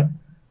that point.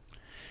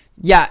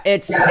 Yeah,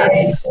 it's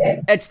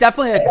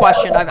definitely a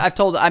question. I've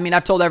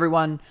told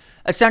everyone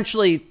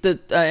essentially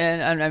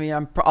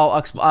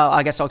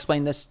I guess I'll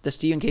explain this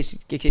to you in case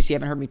you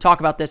haven't heard me talk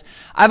about this.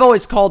 I've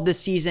always called this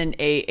season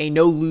a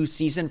no lose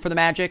season for the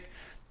Magic.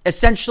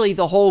 Essentially,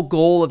 the whole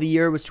goal of the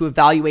year was to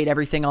evaluate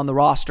everything on the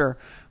roster,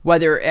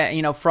 whether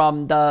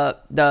from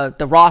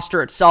the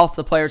roster itself,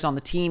 the players on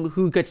the team,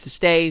 who gets to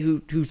stay,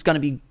 who's going to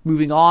be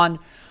moving on,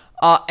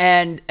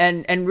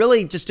 and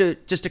really just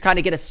to kind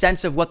of get a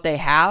sense of what they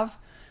have,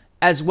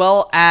 as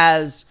well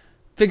as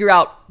figure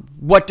out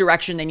what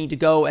direction they need to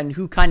go and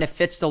who kind of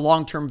fits the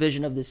long-term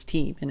vision of this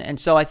team. And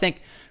so I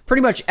think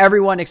pretty much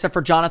everyone except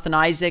for Jonathan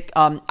Isaac,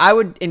 I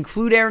would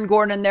include Aaron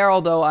Gordon in there,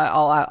 although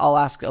I'll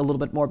ask a little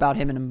bit more about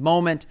him in a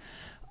moment.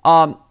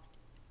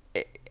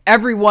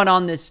 everyone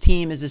on this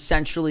team is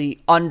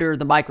essentially under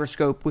the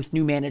microscope with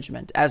new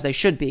management, as they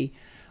should be.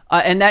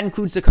 And that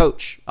includes the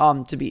coach,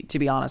 to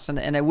be honest.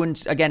 And it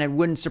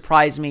wouldn't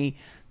surprise me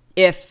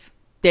if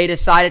they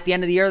decide at the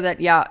end of the year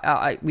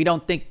that, we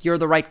don't think you're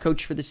the right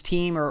coach for this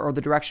team or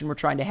the direction we're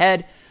trying to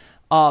head.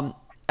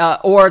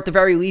 Or at the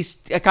very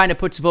least, it kind of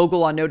puts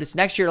Vogel on notice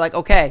next year. Like,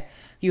 okay,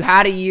 you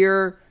had a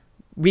year.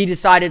 We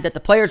decided that the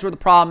players were the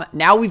problem.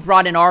 Now we've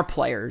brought in our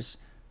players.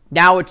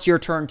 Now it's your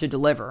turn to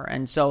deliver.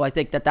 And so I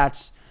think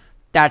that's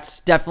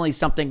definitely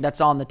something that's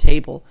on the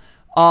table.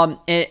 And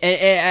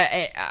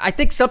I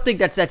think something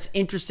that's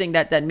interesting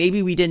that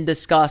maybe we didn't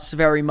discuss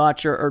very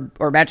much or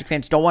Magic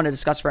fans don't want to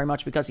discuss very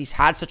much because he's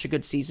had such a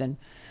good season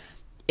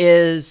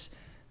is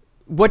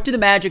what do the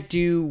Magic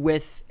do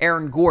with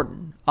Aaron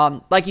Gordon?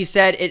 Like you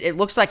said, it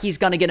looks like he's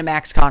going to get a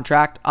max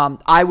contract.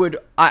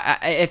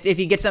 If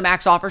he gets a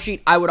max offer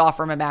sheet, I would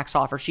offer him a max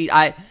offer sheet.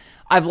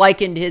 I've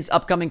likened his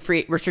upcoming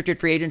restricted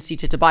free agency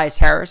to Tobias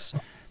Harris,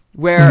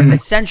 where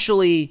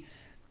essentially,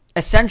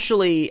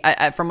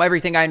 from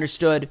everything I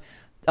understood,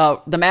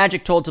 the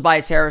Magic told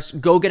Tobias Harris,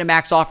 go get a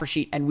max offer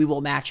sheet and we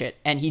will match it.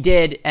 And he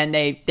did, and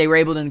they were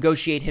able to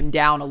negotiate him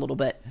down a little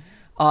bit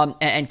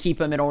and keep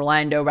him in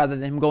Orlando rather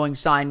than him going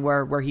sign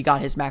where he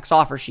got his max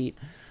offer sheet.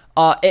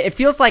 It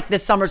feels like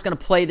this summer is going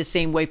to play the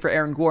same way for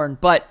Aaron Gordon,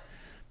 but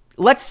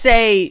let's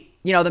say,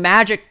 the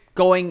Magic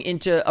going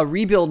into a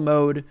rebuild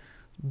mode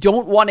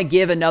don't want to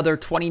give another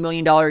 $20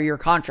 million a year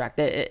contract.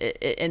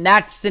 In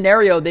that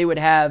scenario, they would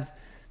have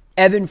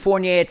Evan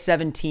Fournier at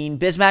 17,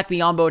 Bismack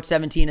Biyombo at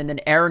 17, and then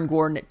Aaron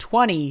Gordon at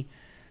 20.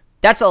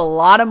 That's a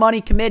lot of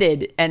money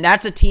committed, and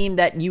that's a team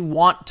that you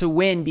want to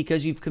win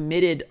because you've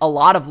committed a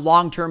lot of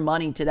long-term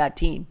money to that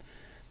team.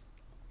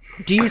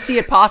 Do you see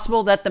it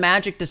possible that the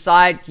Magic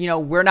decide,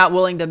 we're not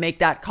willing to make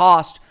that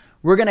cost,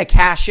 we're going to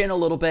cash in a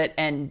little bit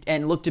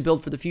and look to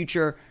build for the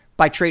future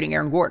by trading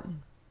Aaron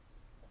Gordon?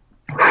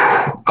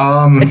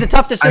 It's a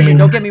tough decision,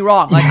 don't get me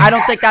wrong. I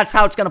don't think that's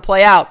how it's going to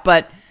play out,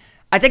 but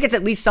I think it's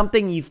at least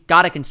something you've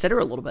got to consider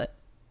a little bit.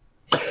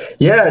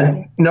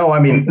 Yeah, no,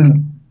 I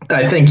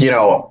think,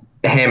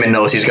 Hammond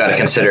knows he's got to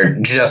consider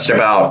just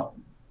about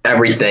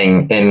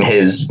everything in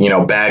his,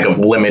 bag of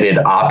limited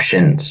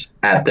options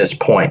at this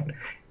point.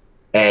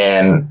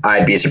 And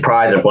I'd be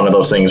surprised if one of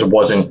those things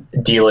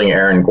wasn't dealing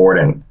Aaron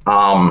Gordon.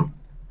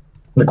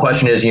 The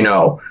question is, you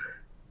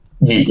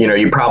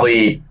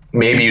probably,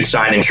 maybe you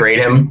sign and trade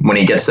him when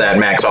he gets that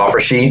max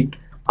offer sheet.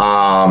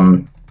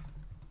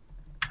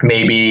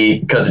 Maybe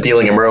because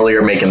dealing him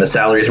earlier, making the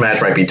salaries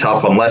match might be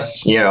tough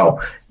unless,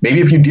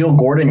 maybe if you deal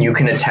Gordon, you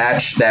can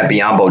attach that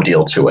Biyombo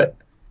deal to it.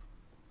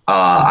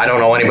 I don't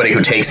know anybody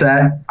who takes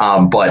that,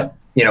 but,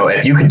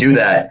 if you could do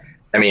that,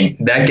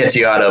 that gets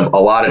you out of a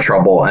lot of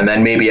trouble. And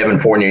then maybe Evan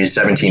Fournier's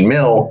 $17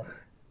 million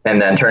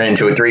and then turn it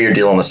into a 3-year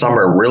deal in the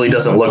summer really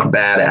doesn't look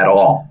bad at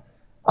all.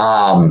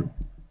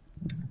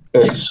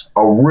 It's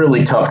a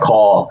really tough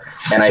call,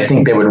 and I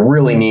think they would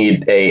really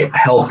need a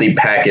healthy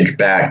package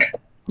back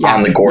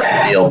on the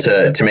Gordon deal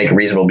to make it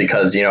reasonable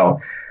because,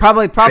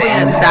 probably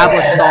an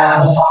established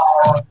star.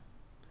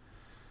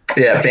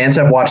 Yeah, fans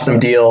have watched them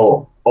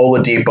deal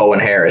Oladipo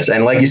and Harris.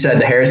 And like you said,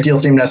 the Harris deal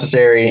seemed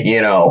necessary.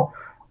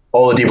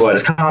 Oladipo had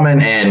his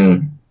comment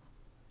and,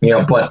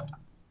 but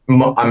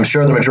I'm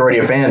sure the majority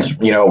of fans,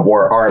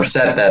 are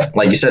upset that,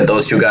 like you said,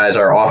 those two guys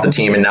are off the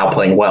team and now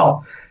playing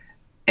well.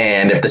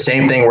 And if the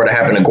same thing were to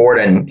happen to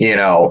Gordon,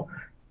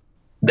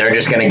 they're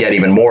just going to get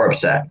even more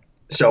upset.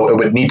 So it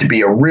would need to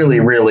be a really,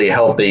 really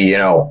healthy,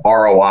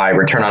 ROI,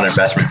 return on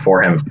investment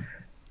for him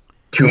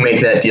to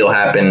make that deal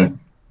happen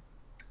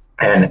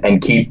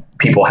and keep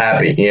people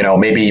happy.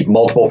 Maybe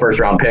multiple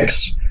first-round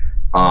picks.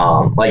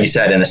 Like you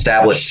said, an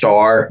established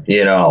star,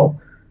 and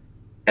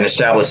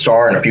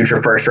a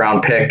future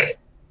first-round pick.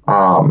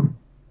 And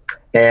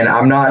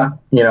I'm not,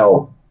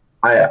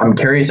 I'm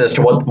curious as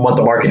to what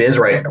the market is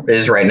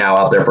right now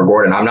out there for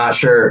Gordon. I'm not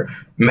sure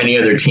many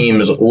other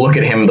teams look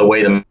at him the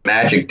way the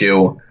Magic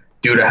do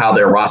due to how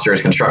their roster is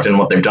constructed and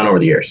what they've done over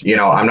the years.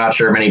 I'm not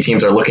sure many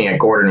teams are looking at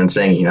Gordon and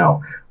saying,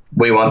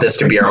 we want this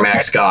to be our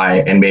max guy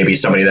and maybe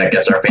somebody that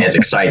gets our fans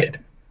excited.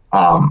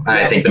 And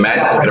I think the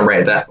Magic look at him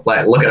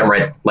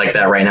right like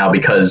that right now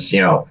because,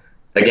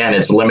 again,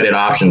 it's limited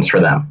options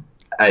for them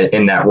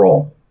in that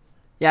role.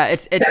 Yeah,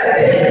 it's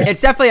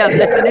definitely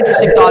it's an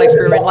interesting thought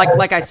experiment.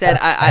 Like I said,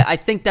 I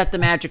think that the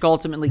Magic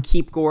ultimately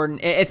keep Gordon.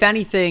 If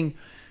anything,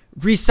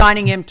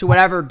 re-signing him to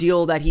whatever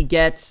deal that he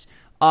gets,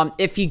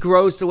 if he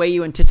grows the way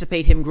you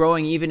anticipate him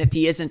growing, even if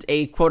he isn't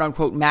a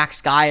quote-unquote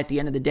max guy at the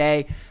end of the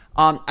day,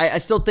 I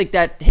still think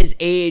that his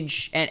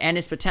age and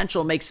his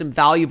potential makes him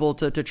valuable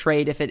to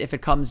trade if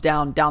it comes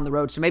down the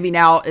road. So maybe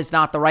now is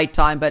not the right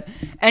time, but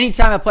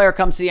anytime a player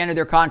comes to the end of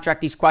their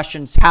contract, these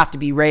questions have to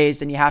be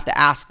raised and you have to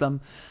ask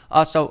them.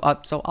 So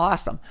I'll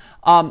ask them.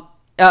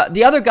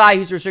 The other guy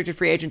who's a restricted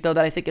free agent, though,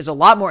 that I think is a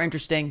lot more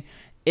interesting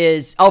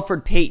is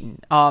Elfrid Payton.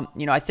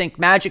 I think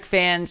Magic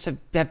fans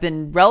have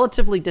been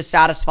relatively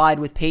dissatisfied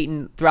with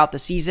Payton throughout the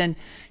season.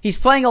 He's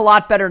playing a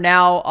lot better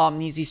now.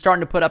 He's starting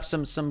to put up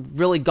some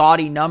really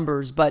gaudy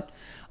numbers, but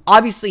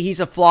Obviously, he's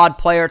a flawed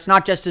player. It's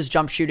not just his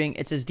jump shooting.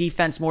 It's his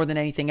defense more than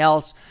anything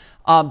else.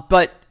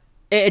 But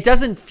it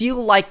doesn't feel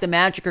like the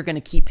Magic are going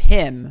to keep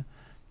him,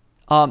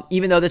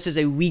 even though this is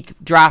a weak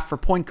draft for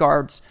point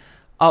guards.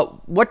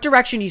 What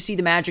direction do you see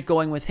the Magic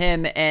going with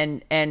him,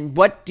 and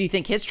what do you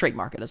think his trade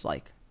market is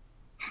like?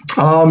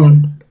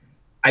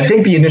 I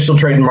think the initial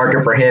trade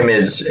market for him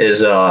is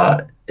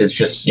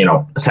just,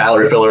 a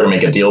salary filler to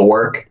make a deal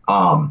work.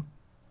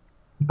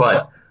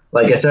 But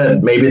like I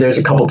said, maybe there's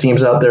a couple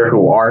teams out there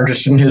who are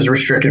interested in his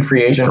restricted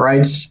free agent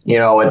rights.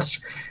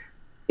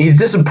 He's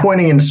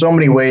disappointing in so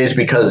many ways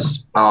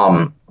because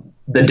the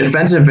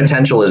defensive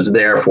potential is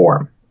there for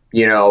him.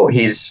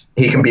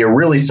 He can be a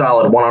really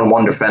solid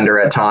one-on-one defender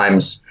at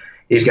times.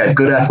 He's got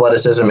good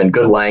athleticism and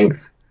good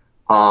length.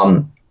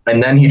 And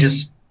then he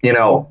just,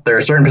 there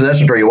are certain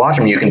possessions where you watch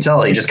him, you can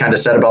tell he just kind of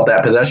said about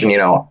that possession,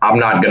 I'm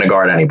not going to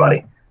guard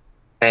anybody.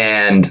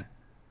 And,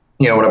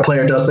 when a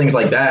player does things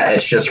like that,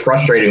 it's just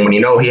frustrating when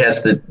he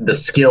has the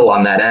skill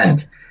on that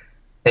end.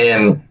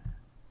 And,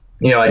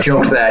 I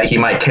joked that he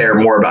might care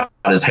more about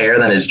his hair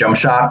than his jump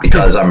shot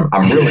because I'm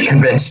really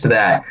convinced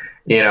that,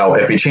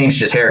 if he changed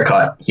his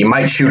haircut, he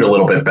might shoot a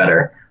little bit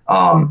better.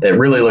 It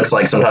really looks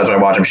like sometimes when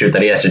I watch him shoot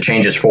that he has to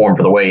change his form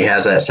for the way he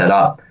has that set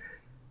up.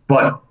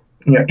 But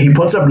he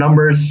puts up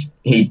numbers.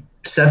 He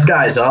sets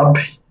guys up.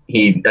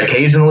 He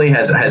occasionally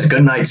has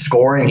good nights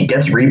scoring. He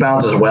gets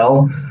rebounds as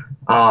well.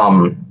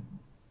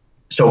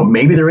 So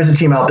maybe there is a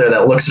team out there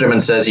that looks at him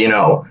and says,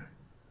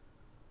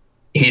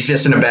 he's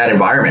just in a bad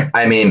environment.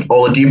 I mean,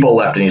 Oladipo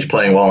left and he's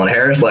playing well, and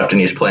Harris left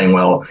and he's playing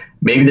well.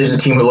 Maybe there's a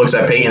team who looks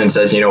at Payton and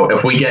says,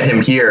 if we get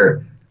him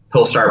here,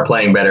 he'll start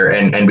playing better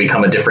and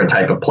become a different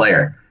type of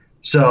player.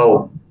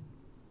 So,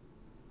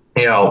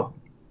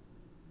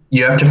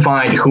 you have to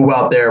find who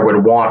out there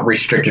would want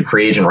restricted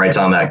free agent rights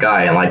on that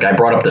guy. And like I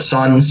brought up the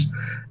Suns,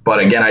 but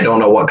again, I don't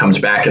know what comes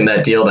back in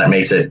that deal that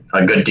makes it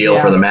a good deal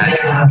for the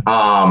Magic.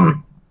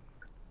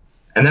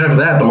 And then after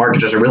that, the market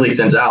just really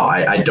thins out.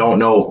 I don't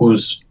know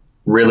who's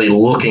really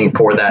looking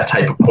for that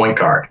type of point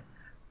guard.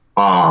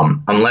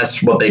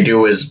 Unless what they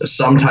do is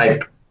some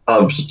type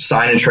of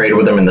sign and trade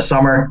with them in the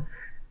summer.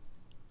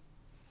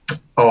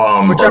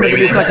 Whichever the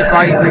new collective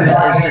bargaining agreement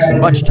is just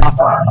much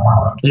tougher.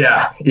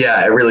 Yeah,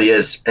 it really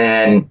is.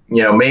 And,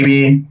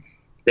 maybe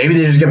they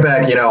just get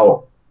back,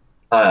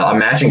 a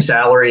matching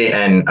salary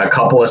and a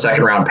couple of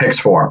second-round picks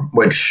for him,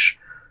 which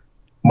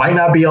might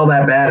not be all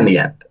that bad in the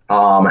end.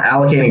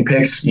 Allocating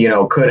picks,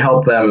 could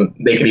help them.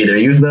 They could either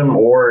use them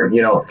or,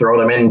 throw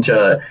them in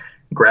to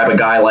grab a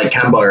guy like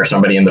Kemba or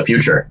somebody in the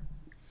future.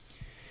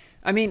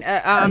 I mean,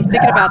 I'm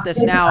thinking about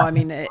this now. I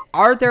mean,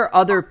 are there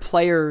other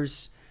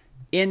players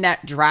in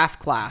that draft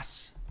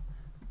class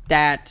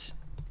that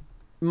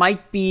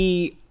might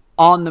be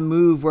on the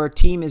move where a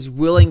team is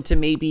willing to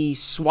maybe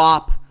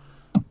swap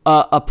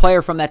a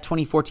player from that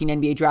 2014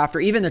 NBA draft or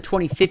even the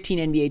 2015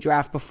 NBA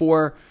draft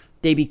before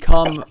they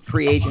become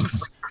free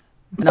agents?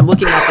 And I'm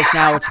looking at this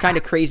now. It's kind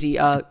of crazy.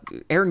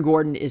 Aaron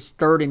Gordon is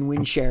third in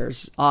win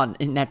shares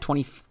in that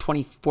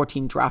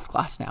 2014 draft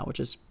class now, which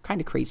is kind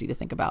of crazy to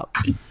think about.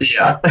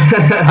 Yeah.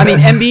 I mean,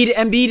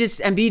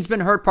 Embiid's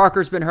been hurt.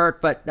 Parker's been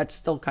hurt, but that's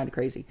still kind of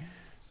crazy.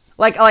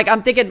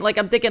 I'm thinking,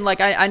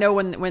 I know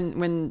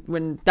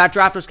when that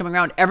draft was coming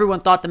around, everyone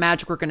thought the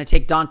Magic were going to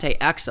take Dante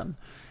Exum.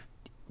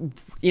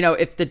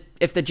 If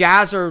the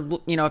Jazz are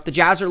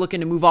looking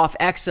to move off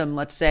Exum,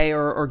 let's say,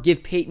 or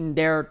give Payton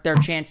their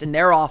chance in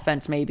their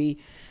offense, maybe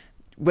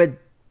would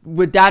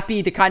that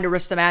be the kind of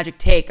risk the Magic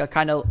take? A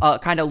kind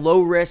of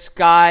low risk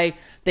guy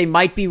they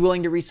might be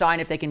willing to re-sign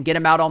if they can get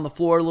him out on the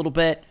floor a little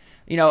bit.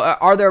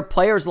 Are there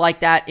players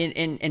like that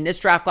in this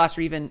draft class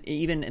or even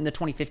in the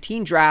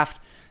 2015 draft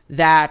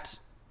that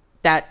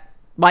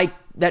might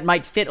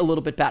fit a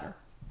little bit better?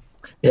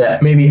 Yeah,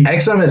 maybe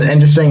Exum is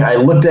interesting. I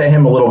looked at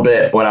him a little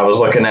bit when I was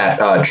looking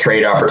at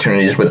trade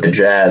opportunities with the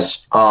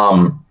Jazz.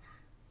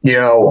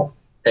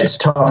 It's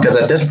tough because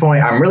at this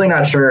point, I'm really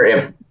not sure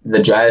if the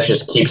Jazz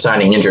just keep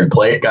signing injured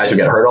guys who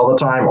get hurt all the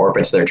time, or if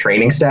it's their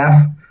training staff.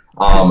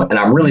 And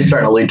I'm really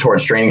starting to lean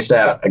towards training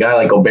staff. A guy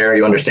like Gobert,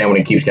 you understand when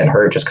he keeps getting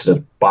hurt just because his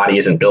body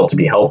isn't built to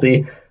be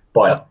healthy.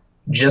 But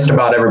just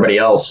about everybody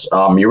else,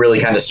 you really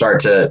kind of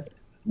start to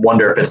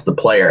wonder if it's the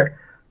player.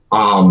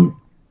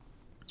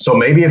 So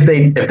maybe if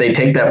they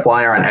take that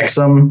flyer on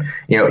Exum,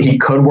 he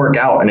could work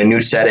out in a new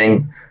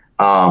setting,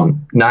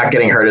 not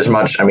getting hurt as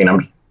much. I mean,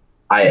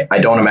 I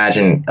don't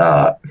imagine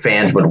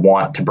fans would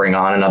want to bring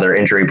on another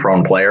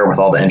injury-prone player with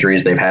all the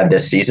injuries they've had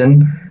this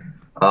season.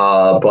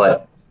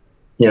 But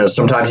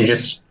sometimes you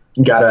just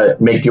gotta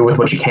make do with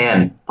what you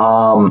can.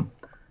 I'm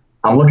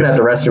looking at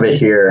the rest of it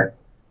here.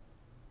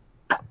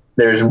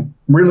 There's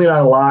really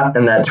not a lot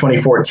in that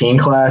 2014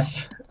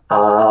 class.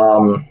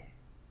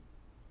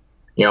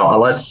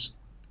 Unless.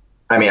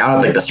 I mean, I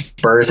don't think the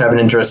Spurs have an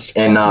interest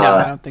in. No,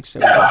 I don't think so.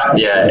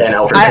 Yeah, and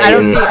Elfrid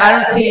Payton. I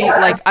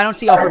don't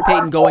see Elfrid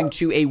Payton going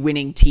to a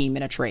winning team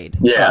in a trade.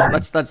 Yeah,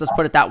 let's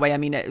put it that way. I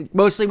mean,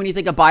 mostly when you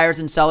think of buyers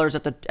and sellers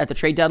at the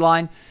trade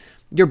deadline,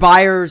 your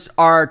buyers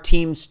are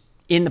teams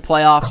in the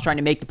playoffs, trying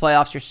to make the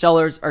playoffs. Your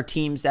sellers are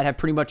teams that have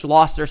pretty much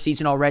lost their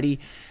season already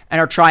and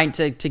are trying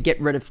to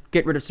get rid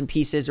of some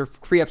pieces or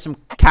free up some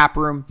cap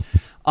room.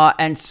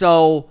 And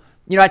so,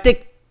 I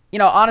think,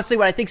 honestly,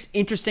 what I think is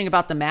interesting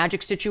about the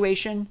Magic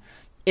situation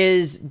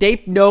is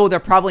they know they're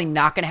probably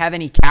not going to have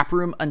any cap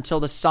room until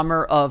the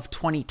summer of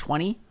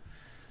 2020.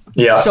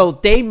 Yeah. So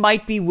they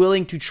might be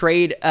willing to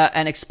trade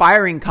an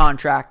expiring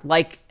contract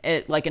like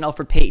an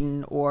Elfrid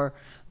Payton or,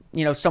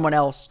 someone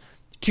else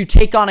to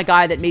take on a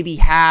guy that maybe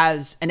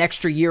has an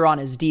extra year on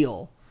his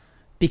deal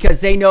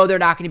because they know they're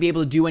not going to be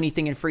able to do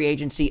anything in free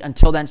agency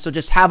until then. So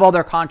just have all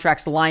their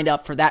contracts lined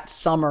up for that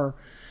summer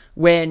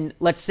when,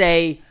 let's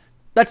say,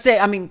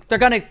 I mean,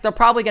 they're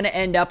probably going to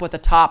end up with a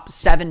top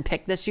 7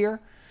 pick this year.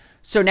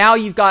 So now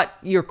you've got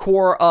your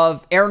core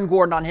of Aaron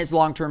Gordon on his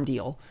long-term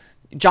deal,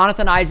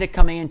 Jonathan Isaac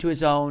coming into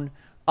his own,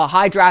 a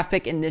high draft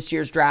pick in this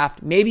year's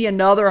draft, maybe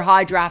another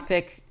high draft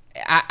pick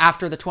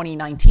after the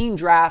 2019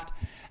 draft.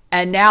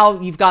 And now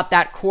you've got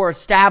that core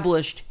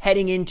established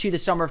heading into the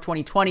summer of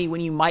 2020 when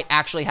you might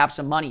actually have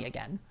some money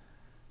again.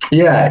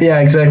 Yeah,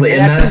 exactly. And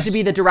that seems to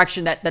be the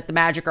direction that the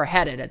Magic are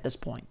headed at this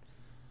point.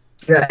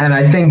 Yeah, and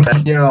I think,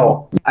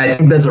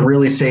 that's a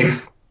really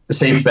safe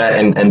bet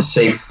and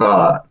safe,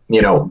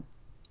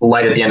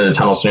 light at the end of the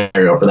tunnel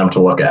scenario for them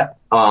to look at.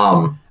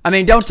 I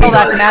mean, don't tell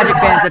that to Magic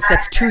fans.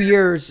 That's 2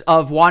 years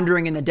of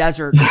wandering in the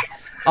desert.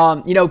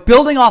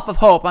 Building off of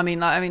hope.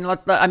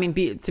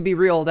 To be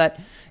real, that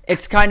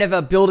it's kind of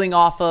a building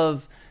off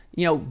of,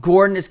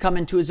 Gordon has come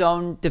into his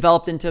own,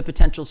 developed into a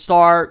potential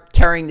star,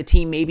 carrying the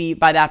team maybe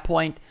by that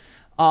point.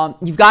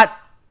 You've got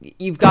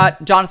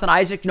Jonathan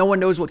Isaac. No one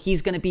knows what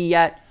he's going to be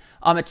yet.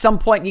 At some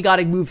point, you got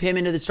to move him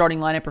into the starting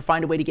lineup or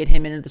find a way to get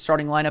him into the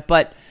starting lineup.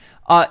 But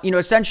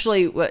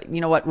essentially,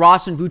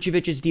 Ross and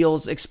Vucevic's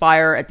deals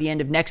expire at the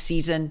end of next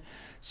season.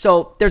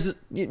 So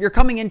you're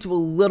coming into a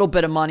little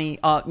bit of money.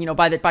 By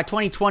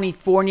 2020,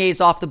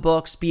 Fournier's off the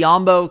books.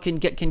 Biyombo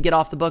can get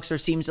off the books or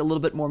seems a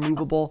little bit more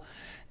movable.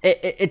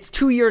 It's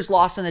 2 years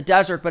lost in the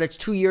desert, but it's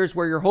 2 years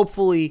where you're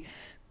hopefully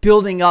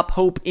building up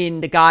hope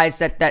in the guys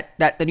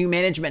that the new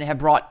management have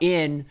brought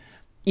in,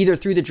 either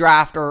through the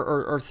draft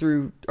or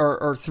through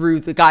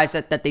the guys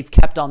that they've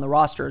kept on the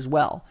roster as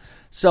well.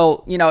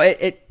 So,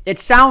 it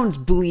sounds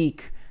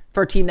bleak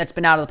for a team that's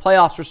been out of the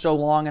playoffs for so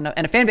long and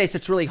a fan base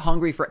that's really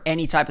hungry for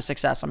any type of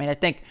success. I mean, I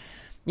think,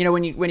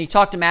 when you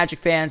talk to Magic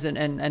fans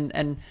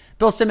and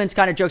Bill Simmons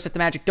kind of jokes that the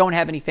Magic don't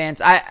have any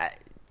fans,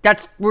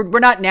 we're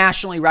not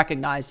nationally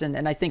recognized.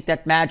 And I think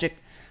that Magic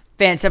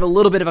fans have a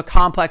little bit of a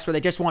complex where they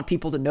just want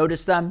people to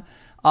notice them.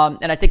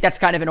 And I think that's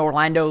kind of an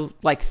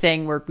Orlando-like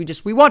thing where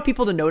we want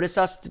people to notice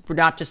us. We're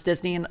not just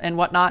Disney and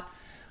whatnot,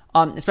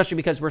 especially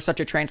because we're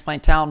such a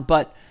transplant town.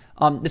 But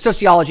the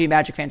sociology of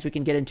Magic fans we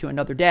can get into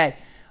another day.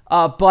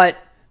 But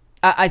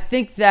I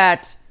think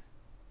that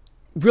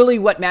really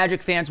what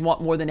Magic fans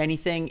want more than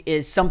anything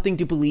is something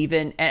to believe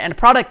in and a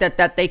product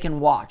that they can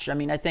watch. I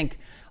mean, I think,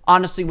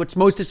 honestly, what's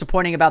most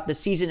disappointing about this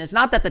season is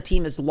not that the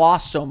team has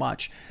lost so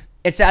much.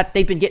 It's that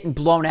they've been getting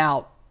blown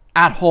out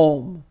at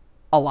home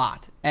a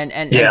lot and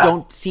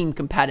don't seem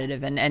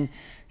competitive. And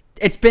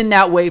it's been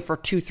that way for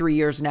 2-3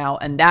 years now.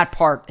 And that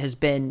part has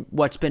been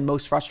what's been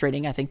most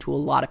frustrating, I think, to a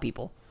lot of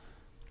people.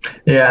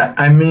 Yeah,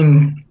 I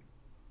mean,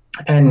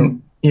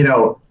 and,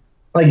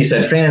 like you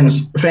said,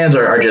 fans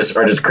are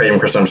just craving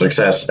for some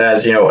success.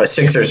 As, a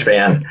Sixers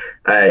fan,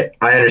 I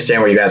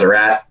understand where you guys are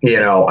at.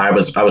 I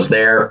was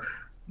there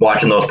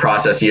watching those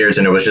process years,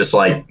 and it was just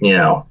like,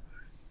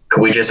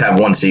 could we just have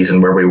one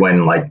season where we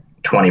win like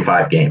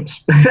 25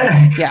 games?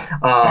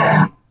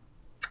 Yeah.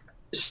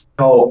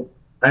 So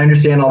I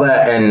understand all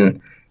that,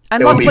 and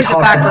luck plays a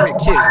factor in it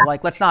too.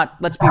 Like, let's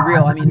be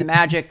real. I mean, the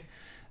Magic.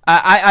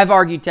 I've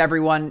argued to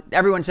everyone.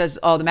 Everyone says,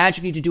 "Oh, the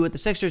Magic need to do what the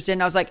Sixers did."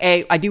 And I was like,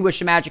 "Hey, I do wish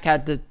the Magic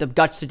had the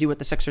guts to do what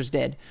the Sixers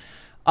did."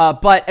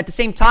 But at the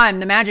same time,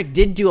 the Magic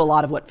did do a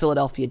lot of what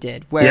Philadelphia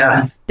did,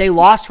 where they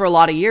lost for a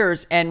lot of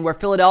years, and where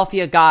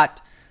Philadelphia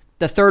got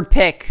the third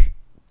pick,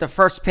 the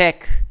first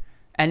pick,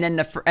 and then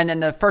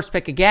the first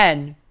pick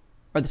again,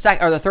 or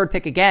the third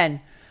pick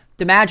again.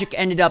 The Magic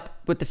ended up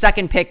with the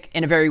second pick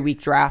in a very weak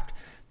draft,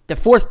 the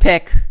fourth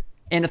pick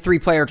in a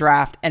 3-player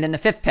draft, and then the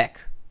fifth pick.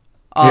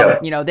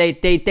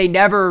 They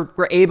never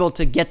were able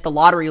to get the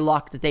lottery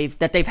luck that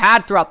they've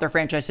had throughout their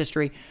franchise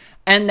history,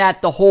 and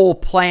that the whole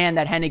plan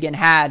that Hennigan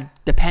had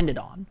depended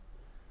on.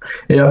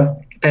 Yeah,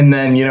 and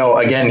then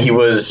again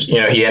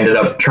he ended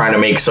up trying to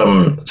make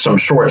some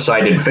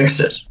short-sighted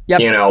fixes.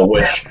 Yep.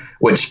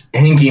 Which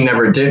Hinkie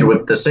never did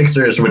with the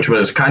Sixers, which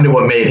was kind of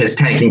what made his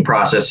tanking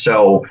process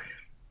so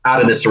out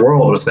of this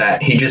world, was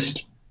that he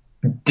just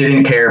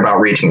didn't care about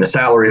reaching the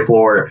salary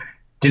floor,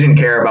 didn't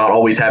care about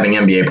always having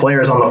NBA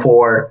players on the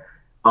floor.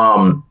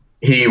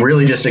 He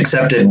really just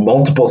accepted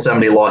multiple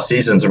 70-loss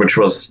seasons, which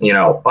was,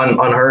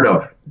 unheard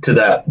of to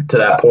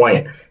that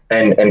point,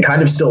 and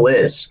kind of still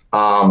is.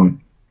 And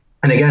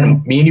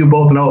again, me and you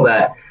both know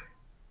that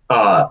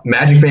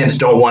Magic fans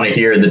don't want to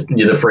hear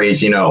the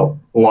phrase,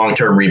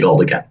 long-term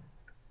rebuild again.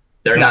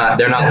 They're not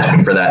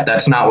looking for that.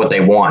 That's not what they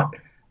want.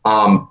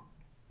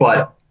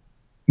 But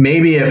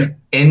maybe if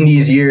in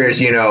these years,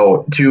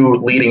 to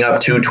leading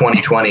up to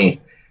 2020,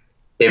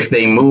 if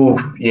they move,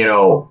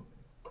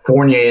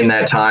 Fournier in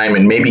that time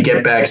and maybe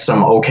get back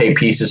some okay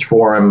pieces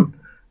for him,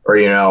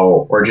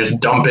 or just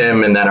dump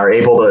him and then are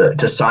able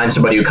to sign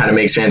somebody who kind of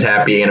makes fans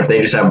happy. And if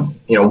they just have,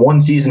 one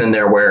season in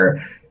there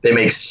where they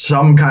make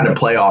some kind of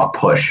playoff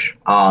push,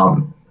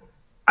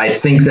 I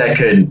think that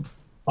could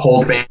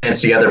hold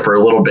fans together for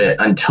a little bit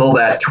until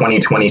that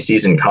 2020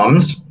 season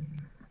comes.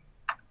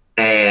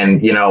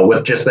 And,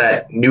 with just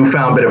that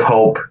newfound bit of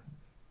hope,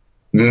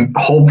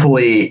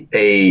 hopefully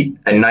a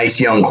nice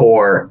young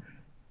core.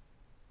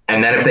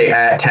 And then if they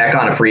tack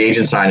on a free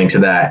agent signing to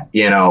that,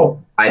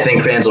 I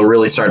think fans will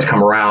really start to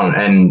come around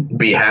and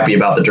be happy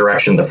about the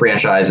direction the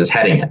franchise is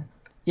heading in.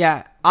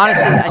 Yeah,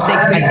 honestly,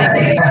 I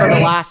think for the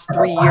last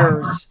 3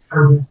 years,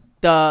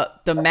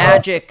 the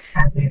Magic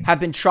have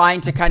been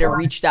trying to kind of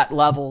reach that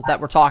level that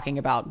we're talking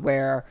about,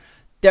 where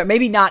they're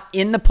maybe not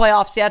in the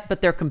playoffs yet,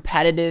 but they're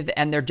competitive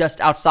and they're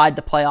just outside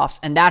the playoffs,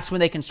 and that's when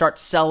they can start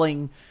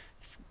selling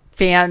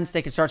fans,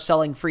 they can start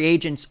selling free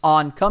agents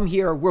on, come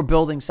here, we're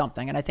building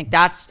something. And I think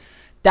that's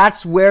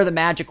where the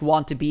Magic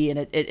want to be,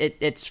 and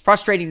it's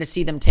frustrating to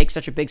see them take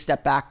such a big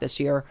step back this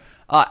year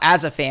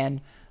as a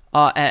fan,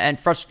 and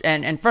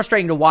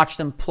frustrating to watch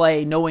them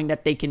play, knowing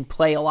that they can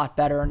play a lot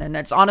better. And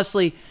it's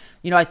honestly,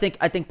 I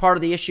think part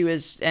of the issue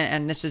is,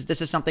 and this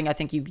is something I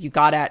think you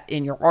got at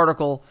in your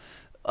article,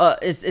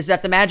 is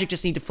that the Magic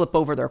just need to flip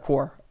over their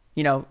core.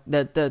 The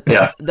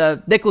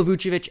Nikola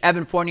Vucevic,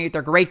 Evan Fournier,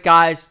 they're great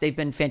guys. They've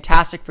been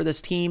fantastic for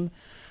this team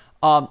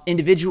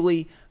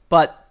individually,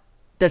 but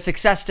the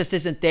success just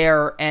isn't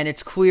there, and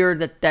it's clear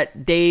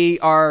that they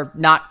are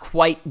not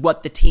quite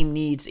what the team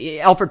needs.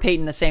 Elfrid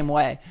Payton the same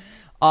way.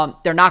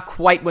 They're not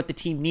quite what the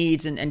team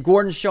needs, and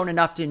Gordon's shown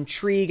enough to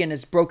intrigue and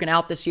has broken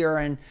out this year.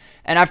 And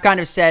I've kind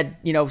of said,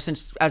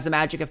 since as the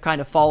Magic have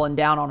kind of fallen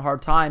down on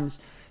hard times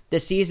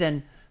this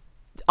season,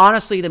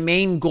 honestly, the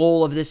main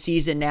goal of this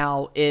season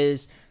now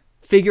is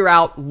figure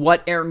out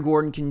what Aaron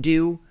Gordon can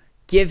do,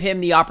 give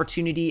him the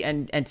opportunity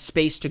and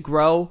space to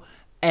grow,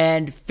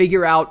 and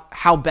figure out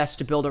how best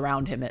to build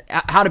around him,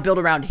 how to build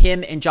around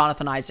him and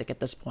Jonathan Isaac at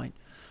this point.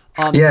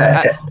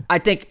 I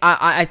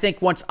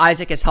think once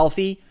Isaac is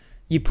healthy,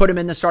 you put him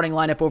in the starting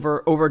lineup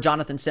over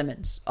Jonathan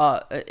Simmons,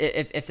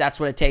 if that's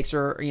what it takes.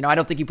 Or I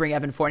don't think you bring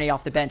Evan Fournier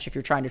off the bench if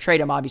you're trying to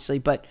trade him, obviously,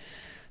 but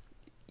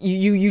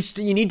you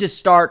need to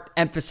start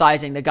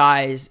emphasizing the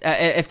guys.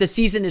 If the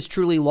season is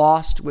truly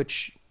lost,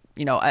 which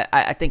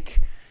I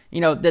think.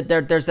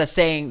 There's a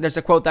saying, there's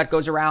a quote that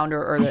goes around,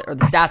 or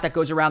the stat that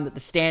goes around, that the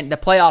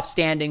playoff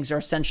standings are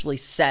essentially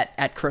set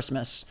at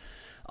Christmas,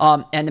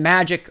 and the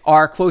Magic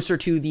are closer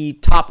to the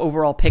top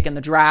overall pick in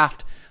the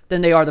draft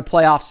than they are the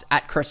playoffs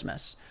at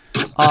Christmas.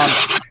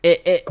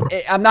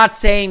 I'm not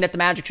saying that the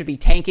Magic should be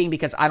tanking,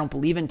 because I don't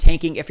believe in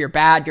tanking. If you're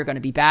bad, you're going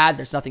to be bad.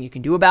 There's nothing you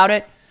can do about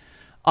it.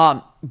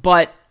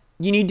 But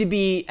you need to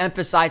be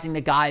emphasizing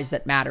the guys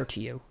that matter to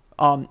you.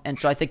 And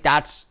so I think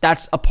that's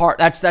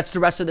the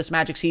rest of this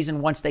Magic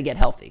season once they get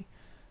healthy.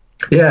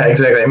 Yeah,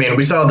 exactly. I mean,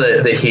 we saw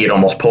the Heat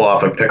almost pull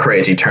off a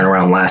crazy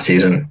turnaround last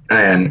season,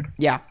 and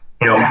yeah,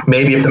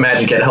 maybe if the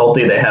Magic get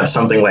healthy, they have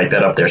something like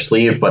that up their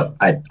sleeve, but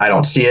I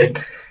don't see it.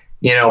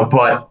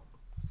 But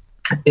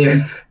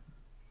if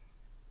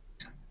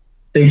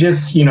they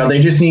just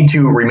need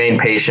to remain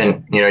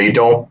patient. We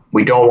don't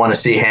want to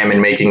see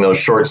Hammond making those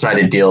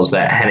short-sighted deals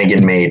that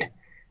Hennigan made.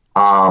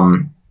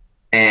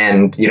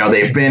 And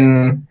they've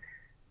been,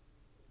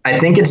 I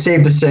think it's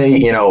safe to say,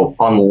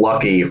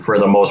 unlucky for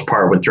the most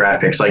part with draft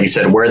picks. Like you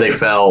said, where they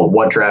fell,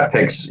 what draft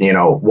picks,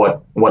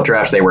 what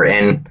drafts they were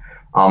in.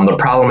 The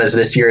problem is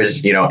this year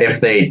is,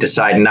 if they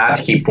decide not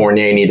to keep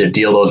Fournier and either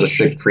deal those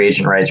restricted free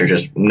agent rights or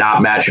just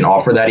not match an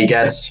offer that he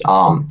gets,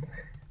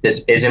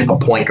 this isn't a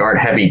point guard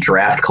heavy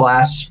draft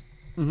class.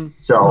 Mm-hmm.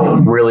 So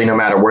really, no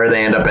matter where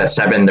they end up at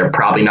 7, they're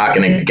probably not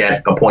going to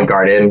get a point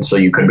guard in. So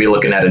you could be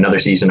looking at another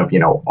season of,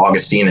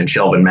 Augustine and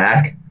Shelvin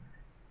Mack.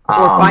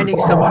 Or finding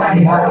someone on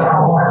the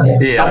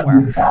market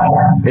somewhere.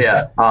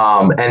 Yeah.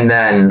 And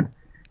then,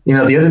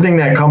 the other thing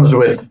that comes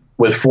with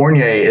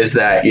Fournier is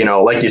that,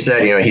 like you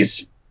said,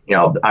 he's,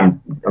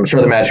 I'm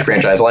sure the Magic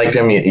franchise liked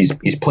him.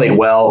 He's played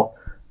well.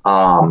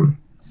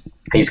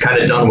 He's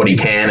kind of done what he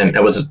can. And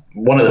it was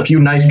one of the few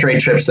nice trade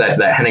chips that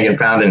Hennigan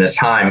found in his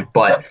time.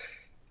 But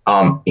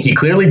he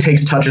clearly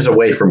takes touches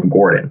away from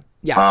Gordon.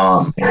 Yes.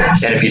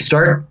 And if you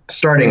start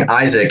starting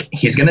Isaac,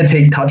 he's going to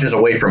take touches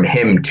away from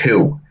him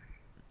too.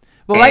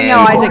 Well, right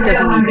now Isaac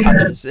doesn't need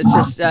touches. It's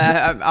just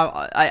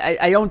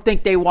I don't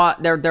think they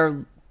want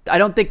I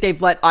don't think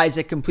they've let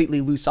Isaac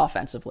completely loose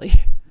offensively.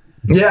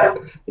 Yeah.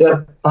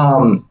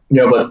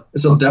 But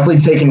so definitely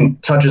taking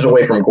touches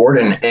away from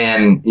Gordon,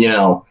 and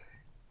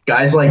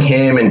guys like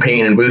him and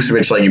Payton and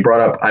Vucevic, like you brought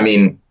up. I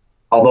mean,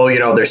 although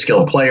they're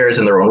skilled players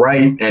in their own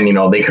right,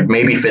 and they could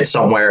maybe fit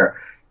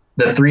somewhere,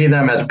 the three of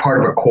them as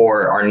part of a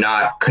core are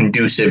not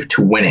conducive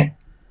to winning.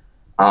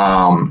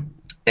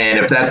 And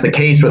if that's the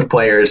case with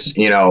players,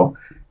 you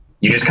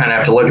just kind of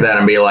have to look at that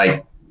and be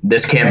like,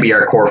 this can't be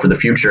our core for the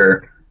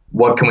future.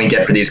 What can we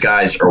get for these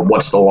guys, or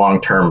what's the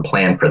long-term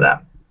plan for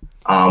them?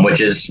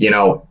 which is,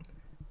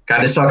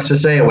 kind of sucks to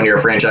say when you're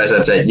a franchise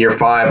that's at year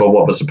 5 of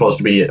what was supposed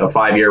to be a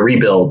 5-year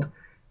rebuild,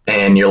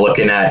 and you're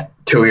looking at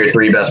 2 of your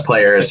 3 best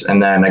players,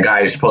 and then a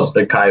guy who's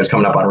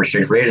coming up on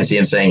restricted free agency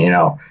and saying,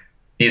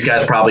 these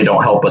guys probably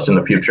don't help us in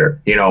the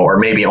future, or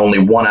maybe only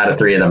 1 out of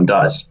 3 of them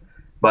does.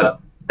 But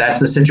that's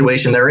the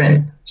situation they're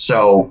in.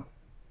 So,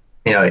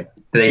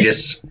 they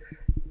just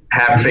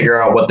have to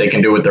figure out what they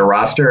can do with their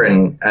roster.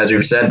 And as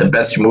we've said, the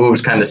best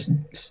moves kind of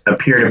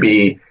appear to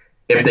be,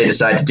 if they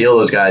decide to deal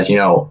those guys,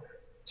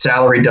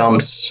 salary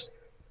dumps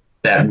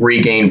that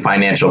regain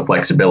financial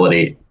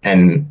flexibility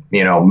and,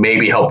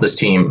 maybe help this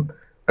team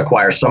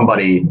acquire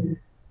somebody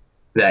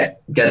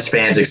that gets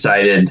fans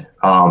excited,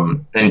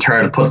 in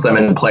turn puts them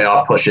in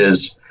playoff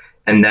pushes,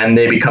 and then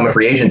they become a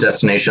free agent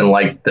destination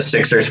like the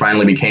Sixers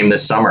finally became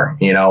this summer,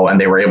 and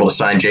they were able to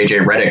sign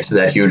JJ Redick to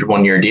that huge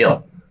 1-year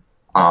deal.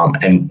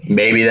 And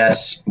maybe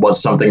that's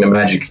what's something the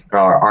Magic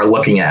are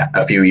looking at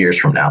a few years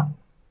from now.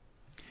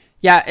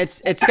 Yeah,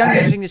 it's going to be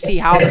interesting to see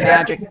how the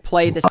Magic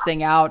play this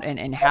thing out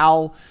and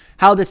how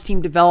this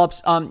team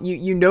develops.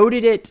 You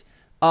noted it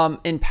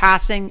in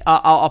passing.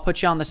 I'll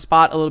put you on the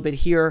spot a little bit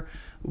here.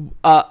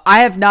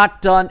 I have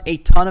not done a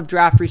ton of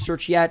draft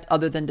research yet,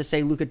 other than to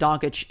say Luka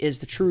Doncic is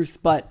the truth,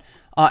 but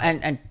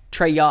and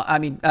Trae Young. I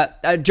mean,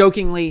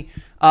 jokingly,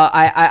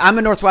 I'm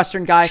a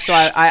Northwestern guy, so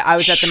I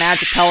was at the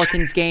Magic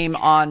Pelicans game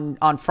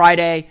on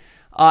Friday.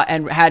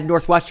 And had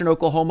Northwestern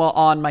Oklahoma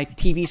on my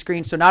TV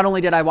screen. So not only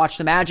did I watch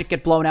the Magic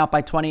get blown out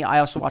by 20, I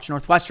also watched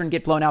Northwestern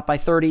get blown out by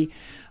 30.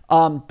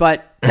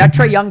 But that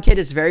Trae Young kid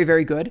is very,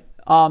 very good.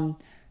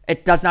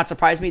 It does not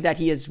surprise me that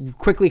he has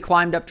quickly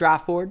climbed up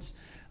draft boards.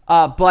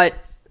 But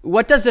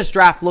what does this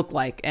draft look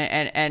like?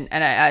 And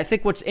I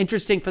think what's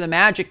interesting for the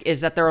Magic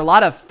is that there are a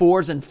lot of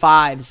 4s and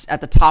 5s at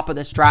the top of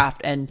this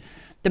draft. And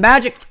the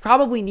Magic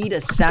probably need a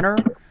center,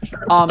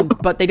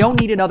 but they don't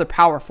need another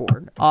power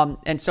forward.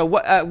 And so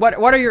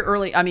what are your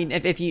early? I mean,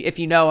 if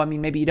you know, I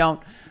mean, maybe you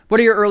don't. What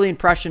are your early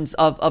impressions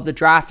of the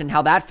draft and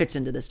how that fits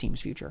into this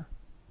team's future?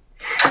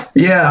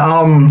 Yeah,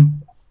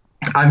 I'm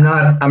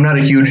not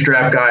a huge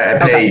draft guy. I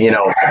pay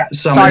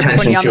some Sorry attention for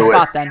putting you on to the it.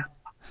 spot, then.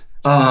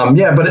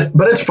 Yeah, but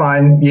it's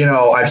fine.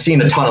 I've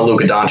seen a ton of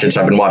Luka Doncic.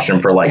 I've been watching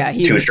him for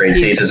 2 straight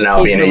seasons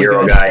now, being really a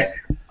Euro guy.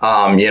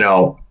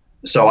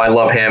 So I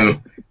love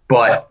him,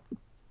 but.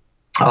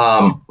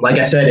 Like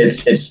I said,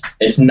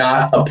 it's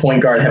not a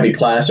point guard heavy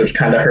class, which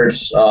kind of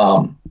hurts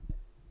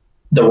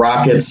the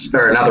Rockets,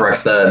 or not the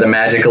Rockets, the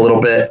Magic a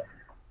little bit.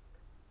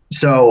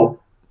 So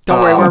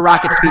don't worry, we're a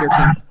Rockets feeder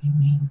team.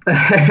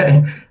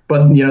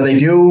 But they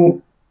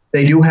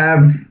do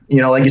have,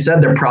 like you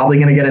said, they're probably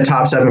going to get a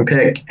top 7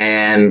 pick,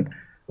 and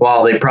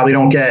while they probably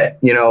don't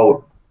get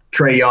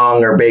Trae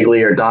Young or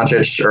Bagley or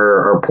Doncic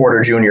or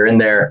Porter Jr. in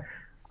there,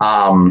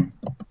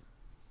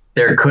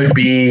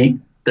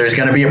 there's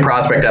going to be a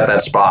prospect at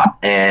that spot,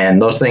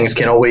 and those things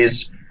can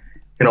always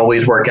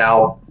work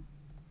out.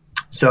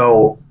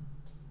 So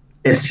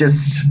it's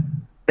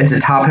a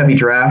top heavy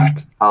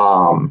draft.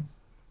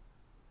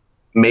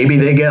 Maybe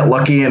they get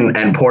lucky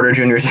and Porter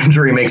Jr.'s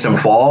injury makes them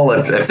fall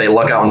if they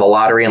luck out in the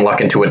lottery and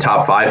luck into a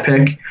top 5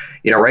 pick.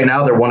 Right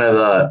now they're one of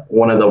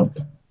the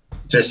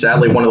just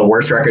sadly one of the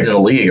worst records in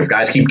the league. If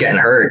guys keep getting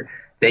hurt,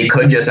 they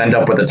could just end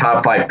up with a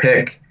top 5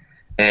 pick.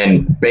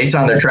 And based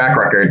on their track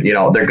record,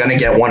 they're going to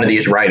get one of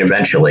these right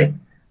eventually.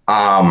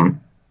 And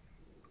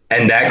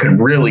that could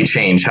really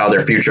change how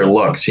their future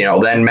looks.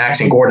 Then Max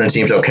and Gordon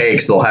seems okay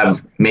because they'll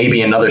have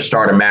maybe another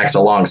starter Max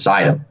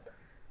alongside him.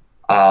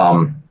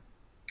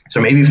 So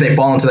maybe if they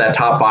fall into that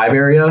top 5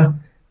 area,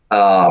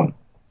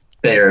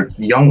 their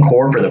young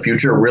core for the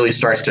future really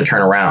starts to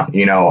turn around.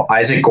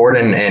 Isaac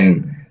Gordon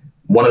and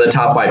one of the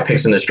top 5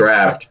 picks in this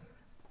draft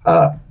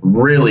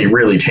really,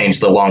 really change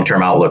the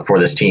long-term outlook for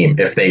this team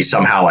if they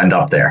somehow end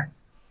up there.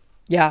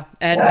 Yeah,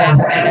 and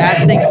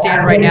as things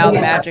stand right now,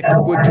 the Magic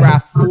would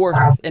draft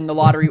 4th in the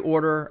lottery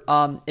order.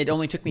 It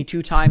only took me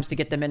 2 times to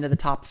get them into the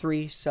top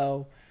 3,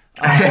 so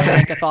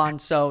Tankathon.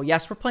 So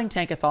yes, we're playing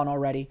Tankathon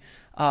already,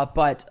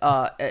 but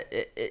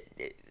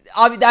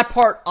that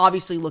part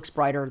obviously looks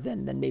brighter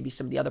than maybe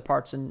some of the other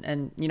parts,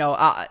 and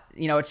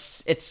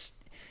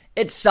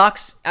it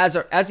sucks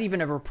as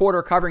even a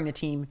reporter covering the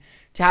team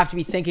to have to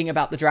be thinking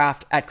about the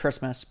draft at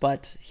Christmas,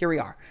 but here we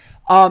are.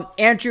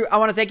 Andrew, I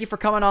want to thank you for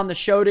coming on the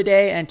show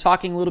today and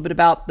talking a little bit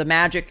about the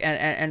Magic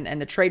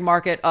and the trade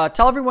market.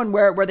 Tell everyone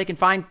where they can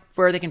find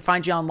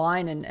you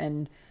online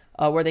and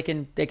where they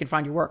can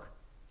find your work.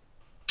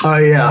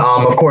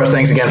 Of course.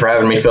 Thanks again for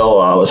having me, Phil.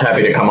 I was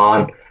happy to come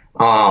on.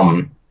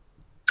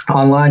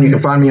 Online, you can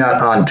find me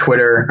on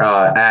Twitter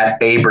at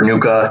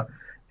 @Bernucca,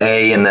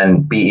 A and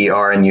then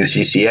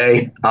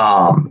BERNUCCA.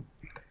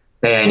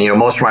 And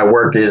most of my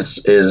work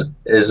is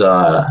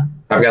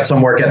I've got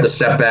some work at the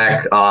Step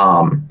Back.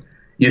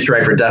 Used to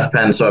write for Def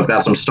Pen, so I've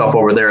got some stuff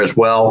over there as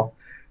well.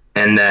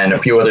 And then a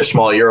few other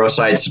small Euro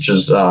sites such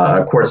as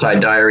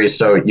Courtside Diaries.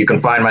 So you can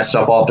find my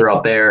stuff all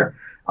throughout there.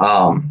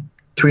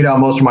 Tweet out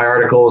most of my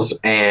articles,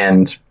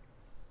 and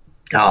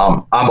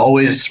I'm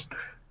always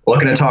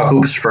looking to talk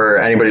hoops for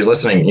anybody's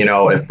listening.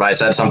 If I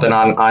said something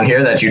on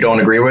here that you don't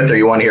agree with or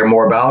you want to hear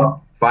more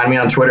about, find me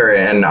on Twitter,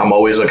 and I'm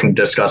always looking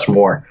to discuss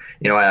more.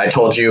 I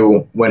told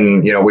you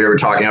when, we were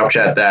talking off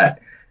chat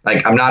that,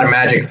 like, I'm not a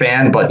Magic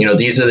fan, but,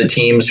 these are the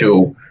teams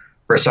who,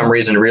 for some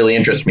reason, really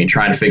interest me,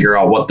 trying to figure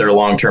out what their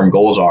long-term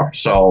goals are.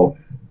 So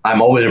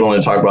I'm always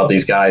willing to talk about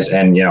these guys.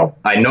 And,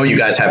 I know you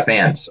guys have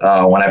fans.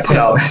 When I put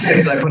out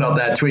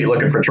that tweet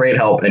looking for trade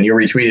help and you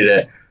retweeted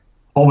it,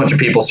 a whole bunch of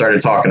people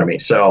started talking to me.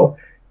 So,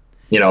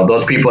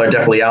 those people are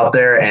definitely out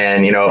there.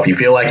 And, if you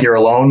feel like you're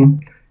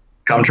alone,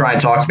 come try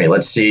and talk to me.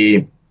 Let's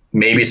see.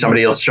 Maybe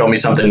somebody will show me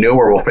something new,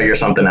 or we'll figure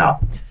something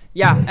out.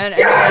 Yeah, and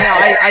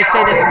I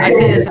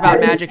say this about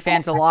Magic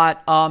fans a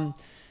lot.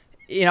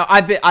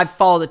 I've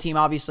followed the team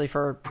obviously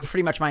for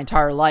pretty much my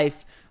entire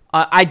life.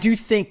 I do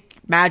think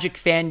Magic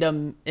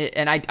fandom,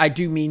 and I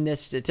do mean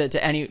this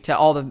to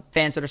all the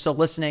fans that are still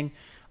listening.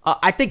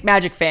 I think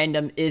Magic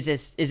fandom is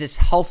as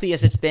healthy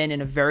as it's been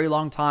in a very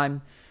long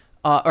time.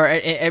 Or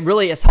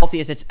really as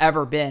healthy as it's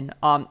ever been.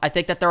 I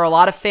think that there are a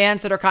lot of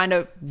fans that are kind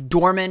of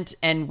dormant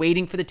and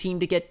waiting for the team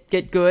to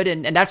get good,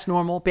 and that's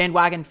normal.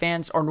 Bandwagon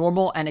fans are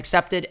normal and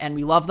accepted, and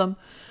we love them.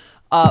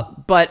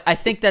 But I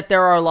think that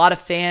there are a lot of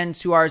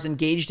fans who are as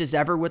engaged as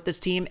ever with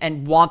this team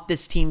and want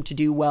this team to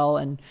do well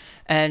and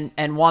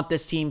want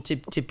this team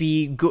to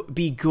be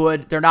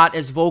good. They're not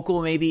as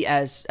vocal maybe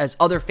as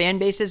other fan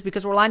bases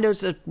because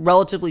Orlando's a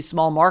relatively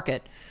small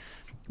market.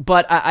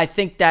 But I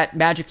think that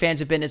Magic fans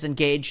have been as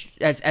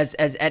engaged as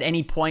at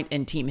any point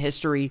in team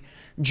history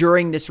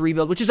during this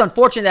rebuild, which is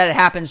unfortunate that it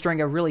happens during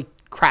a really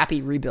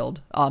crappy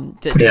rebuild,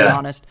 to be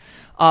honest.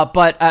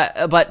 But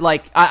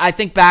I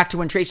think back to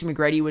when Tracy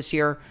McGrady was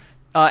here,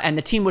 and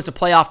the team was a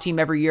playoff team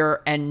every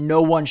year, and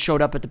no one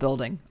showed up at the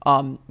building.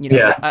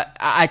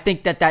 I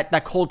think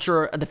that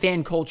culture, the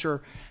fan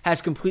culture,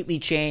 has completely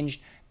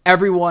changed.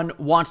 Everyone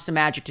wants the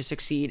Magic to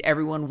succeed.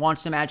 Everyone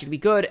wants the Magic to be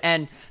good,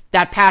 and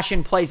that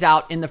passion plays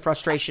out in the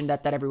frustration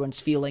that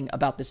everyone's feeling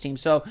about this team.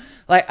 So,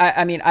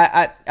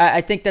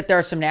 I think that there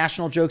are some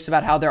national jokes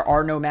about how there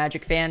are no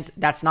Magic fans.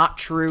 That's not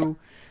true.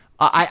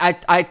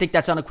 I think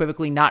that's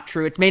unequivocally not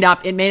true. It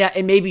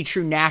may be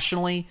true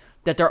nationally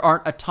that there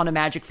aren't a ton of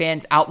Magic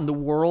fans out in the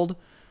world.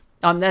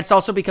 That's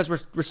also because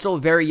we're still a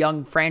very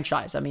young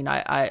franchise. I mean,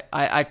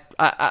 I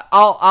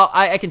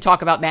can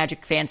talk about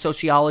Magic fan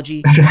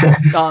sociology,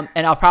 and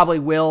I'll probably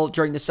will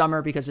during the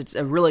summer because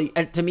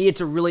to me,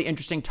 it's a really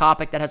interesting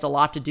topic that has a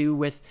lot to do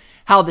with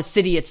how the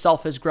city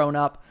itself has grown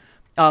up.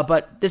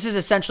 But this is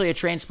essentially a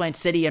transplant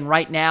city, and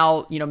right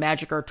now,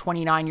 Magic are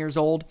 29 years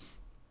old.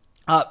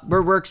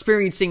 We're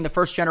experiencing the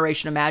first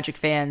generation of Magic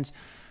fans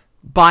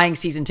buying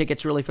season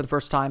tickets really for the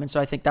first time. And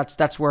so I think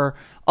that's where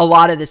a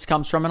lot of this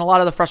comes from, and a lot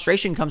of the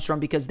frustration comes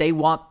from because they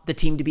want the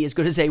team to be as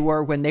good as they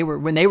were when they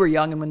were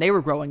young and when they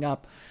were growing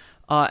up,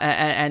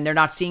 and they're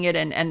not seeing it,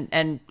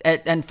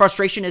 and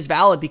frustration is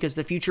valid because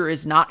the future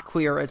is not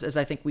clear as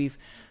I think we've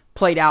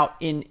played out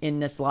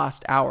in this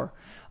last hour.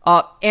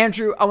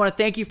 Andrew, I want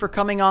to thank you for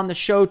coming on the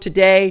show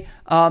today,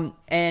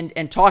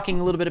 and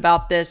talking a little bit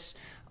about this.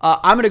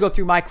 I'm going to go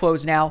through my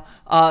close now.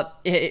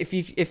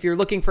 If you're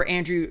looking for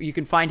Andrew, you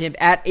can find him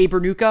at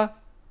Abernuka.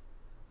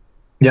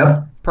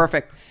 Yep.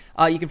 Perfect.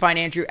 You can find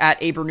Andrew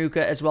at Abernuka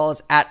as well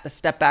as at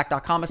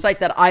thestepback.com, a site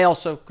that I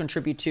also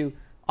contribute to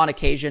on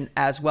occasion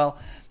as well.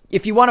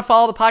 If you want to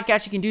follow the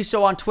podcast, you can do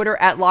so on Twitter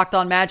at Locked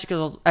On Magic,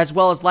 as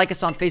well as like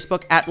us on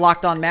Facebook at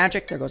Locked On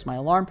Magic. There goes my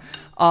alarm.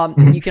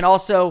 You can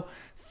also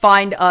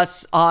find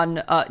us on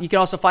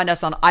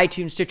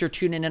iTunes, Stitcher,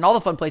 TuneIn, and all the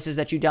fun places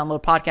that you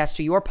download podcasts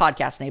to your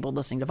podcast-enabled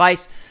listening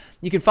device.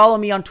 You can follow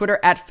me on Twitter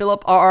at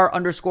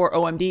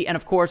PhilipRR_OMD. And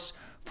of course,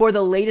 for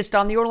the latest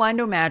on the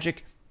Orlando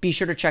Magic, be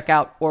sure to check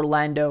out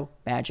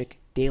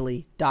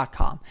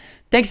OrlandoMagicDaily.com.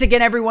 Thanks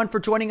again, everyone, for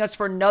joining us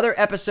for another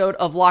episode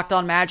of Locked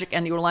On Magic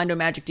and the Orlando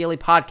Magic Daily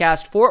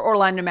podcast. For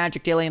Orlando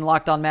Magic Daily and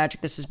Locked On Magic,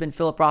 this has been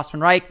Philip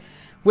Rossman-Reich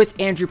with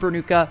Andrew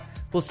Bernuka.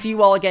 We'll see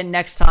you all again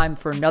next time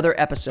for another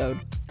episode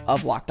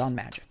of Locked On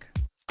Magic.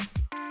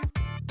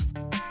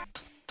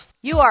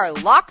 You are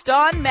Locked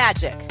On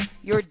Magic,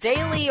 your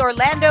daily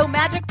Orlando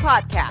Magic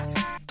podcast,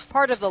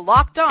 part of the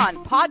Locked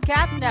On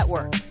Podcast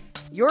Network,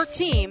 your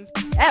team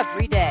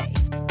every day.